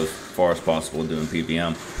necro as far as possible doing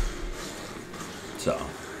PPM. So,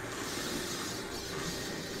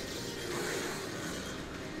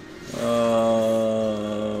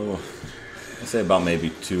 I say about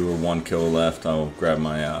maybe 2 or 1 kill left. I'll grab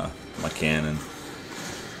my my cannon.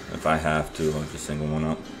 If I have to, I'll just single one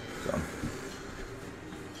up. So,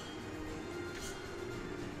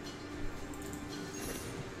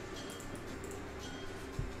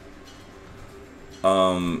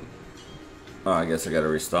 oh, I guess I gotta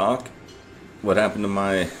restock. What happened to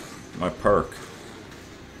my perk?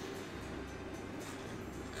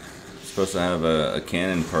 Supposed to have a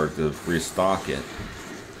cannon perk to restock it.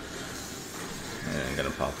 And I'm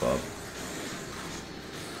gonna pop up.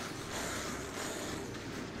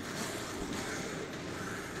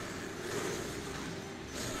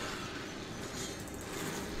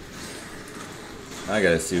 I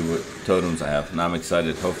gotta see what totems I have, and I'm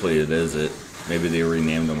excited. Hopefully it is it. Maybe they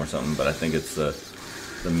renamed them or something, but I think it's the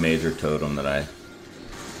major totem that I...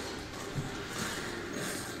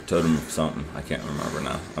 Totem of something. I can't remember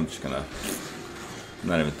now. I'm just gonna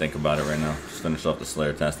not even think about it right now. Just finish off the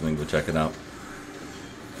Slayer task and then go check it out.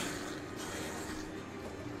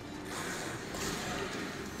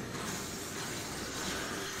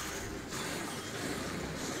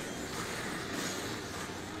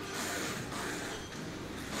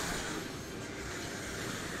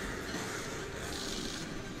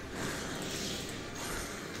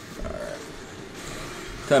 Alright.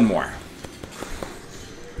 10 more. How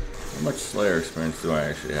much Slayer experience do I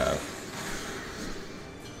actually have?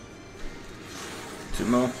 2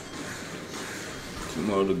 more? 2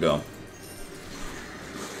 more to go.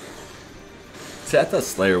 See, I thought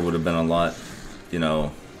Slayer would have been a lot, you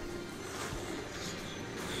know,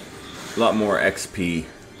 a lot more XP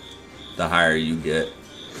the higher you get.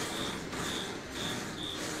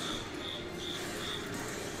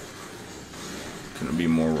 Couldn't be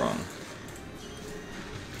more wrong.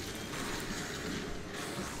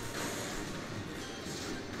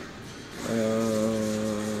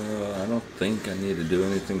 I don't think I need to do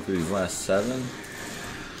anything for these last 7.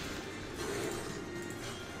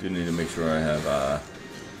 Do need to make sure I have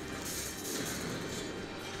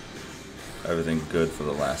everything good for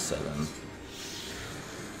the last 7.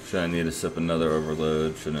 Should I need to sip another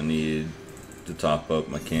overload? Should I need to top up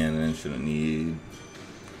my cannon? Should I need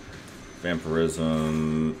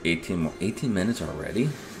vampirism? 18 minutes already?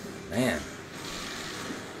 Man.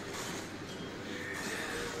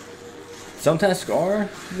 Some tasks are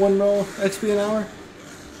 1 mil XP an hour?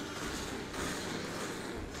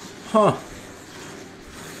 Huh.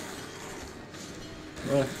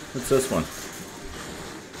 What's this one?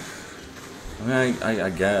 I mean, I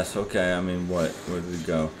guess. Okay, I mean, what? Where did it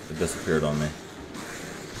go? It disappeared on me.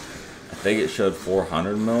 I think it showed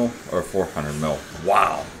 400 mil or 400 mil.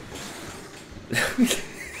 Wow.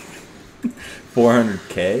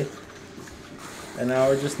 400k an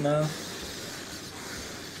hour just now?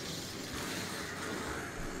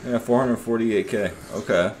 Yeah, 448k.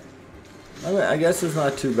 Okay. I mean, I guess it's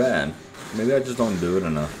not too bad. Maybe I just don't do it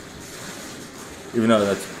enough. Even though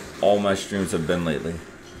that's all my streams have been lately.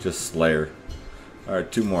 Just Slayer.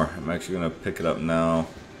 Alright, 2 more. I'm actually going to pick it up now.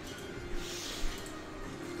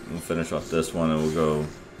 We'll finish off this one and we'll go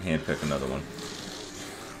hand pick another one.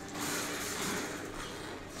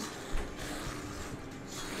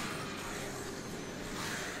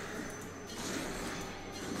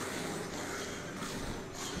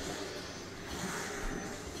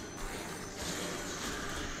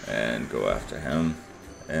 And go after him.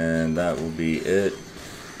 And that will be it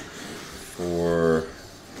for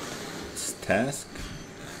this task.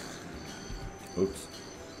 Oops.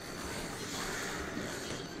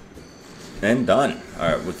 And done.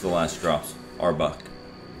 Alright, what's the last drops? $1.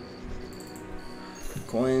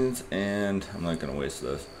 Coins and... I'm not going to waste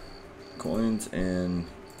those. Coins and...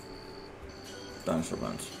 Dinosaur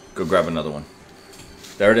bones. Go grab another one.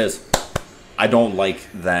 There it is. I don't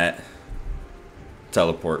like that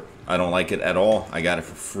teleport. I don't like it at all. I got it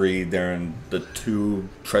for free during the 2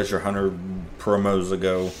 treasure hunter promos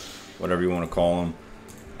ago, whatever you want to call them.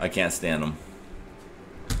 I can't stand them.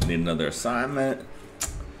 Need another assignment.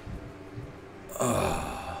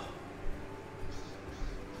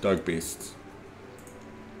 Dark beasts.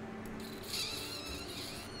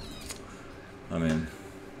 I mean,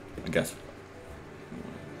 I guess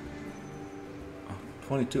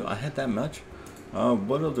 22. I had that much.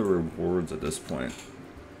 What are the rewards at this point?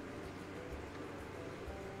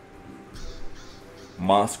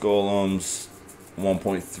 Moss Golems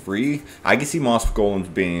 1.3. I can see Moss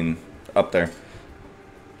Golems being up there,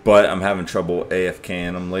 but I'm having trouble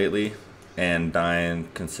AFKing them lately and dying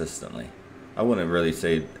consistently. I wouldn't really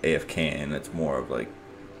say AFKing. It's more of like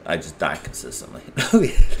I just die consistently.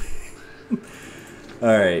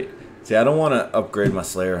 Alright. See, I don't want to upgrade my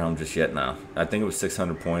Slayer helm just yet now. I think it was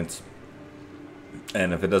 600 points.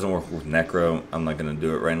 And if it doesn't work with Necro, I'm not going to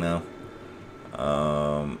do it right now.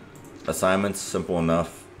 Assignments, simple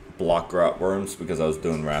enough. Block Grotworms because I was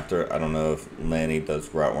doing Raptor. I don't know if Lanny does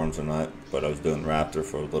Grotworms or not, but I was doing Raptor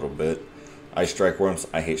for a little bit. Ice Strike Worms,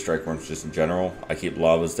 I hate Strike Worms just in general. I keep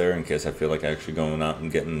Lavas there in case I feel like actually going out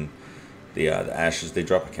and getting the ashes they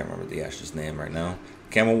drop. I can't remember the ashes name right now.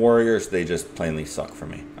 Camel Warriors, they just plainly suck for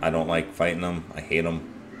me. I don't like fighting them. I hate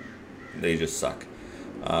them. They just suck.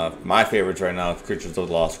 My favorites right now, Creatures of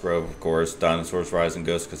the Lost Grove, of course. Dinosaurs, Rising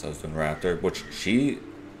Ghost, because I was doing Raptor, which she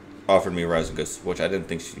offered me Rising Ghost, which I didn't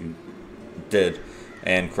think she did.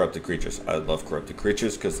 And Corrupted Creatures. I love Corrupted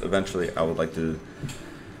Creatures because eventually I would like to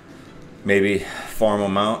maybe farm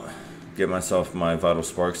them out, get myself my Vital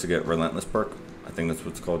Sparks to get Relentless perk. I think that's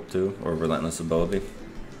what it's called too, or Relentless ability.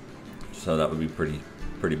 So that would be pretty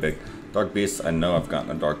big. Dark Beasts, I know I've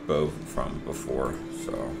gotten a Dark Bow from before,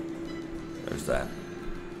 so there's that.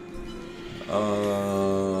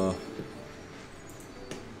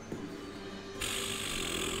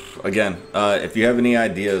 Again, if you have any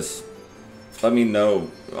ideas, let me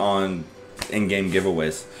know on in-game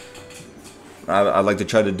giveaways. I'd like to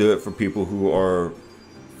try to do it for people who are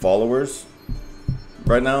followers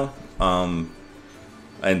right now, and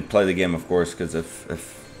play the game, of course, because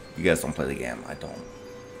if you guys don't play the game, I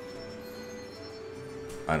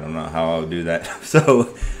don't know how I'll do that.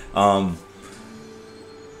 So,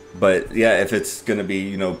 but yeah, if it's gonna be,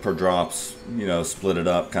 you know, per drops, you know, split it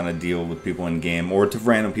up kind of deal with people in game, or to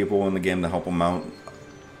random people in the game to help them out,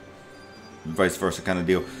 vice versa kind of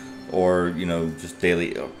deal, or, you know, just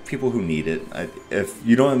daily people who need it. If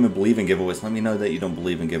you don't even believe in giveaways, let me know that you don't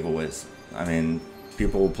believe in giveaways. I mean,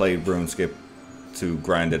 people play Runescape to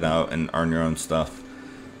grind it out and earn your own stuff,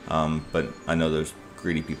 but I know there's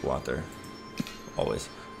greedy people out there always.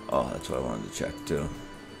 Oh, that's what I wanted to check too.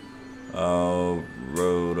 Oh,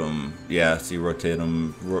 Rotom. Yeah, see,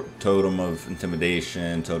 Rotatum, Totem of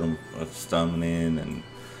Intimidation, Totem of Stunning, and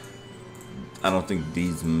I don't think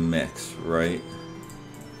these mix, right?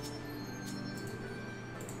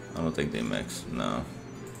 I don't think they mix, no.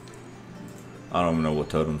 I don't even know what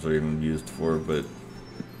totems are even used for, but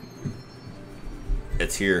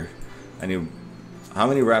it's here. I need, how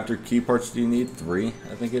many Raptor key parts do you need? 3,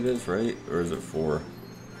 I think it is, right? Or is it 4?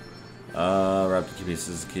 Raptor key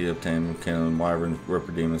pieces, key obtained, Cannon Wyverns,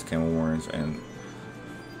 Ripper Demons, Camel Warriors, and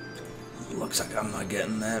looks like I'm not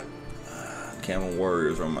getting that. Camel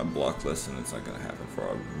Warriors are on my block list, and it's not going to happen for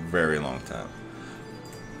a very long time.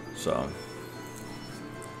 So,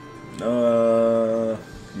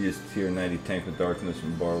 used tier 90 tank with Darkness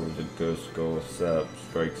and bar with the Ghost Skull, Sap,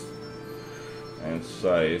 Strikes, and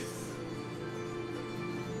Scythe.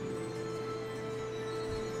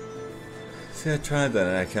 See, I tried that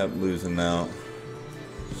and I kept losing out.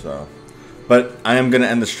 So, but I am going to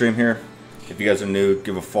end the stream here. If you guys are new,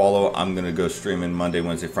 give a follow. I'm going to go streaming Monday,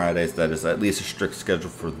 Wednesday, Fridays. That is at least a strict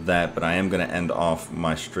schedule for that. But I am going to end off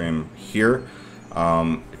my stream here.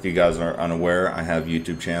 If you guys are unaware, I have a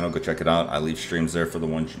YouTube channel. Go check it out. I leave streams there for the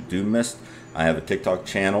ones you do miss. I have a TikTok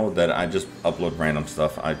channel that I just upload random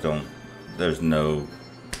stuff. There's no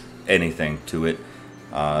anything to it.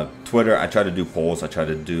 Twitter, I try to do polls. I try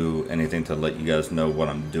to do anything to let you guys know what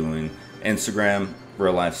I'm doing. Instagram,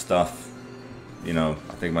 real life stuff. You know,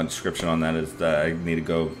 I think my description on that is that I need to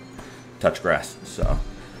go touch grass.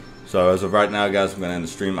 So as of right now, guys, I'm going to end the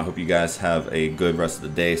stream. I hope you guys have a good rest of the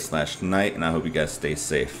day / night, and I hope you guys stay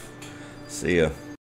safe. See ya.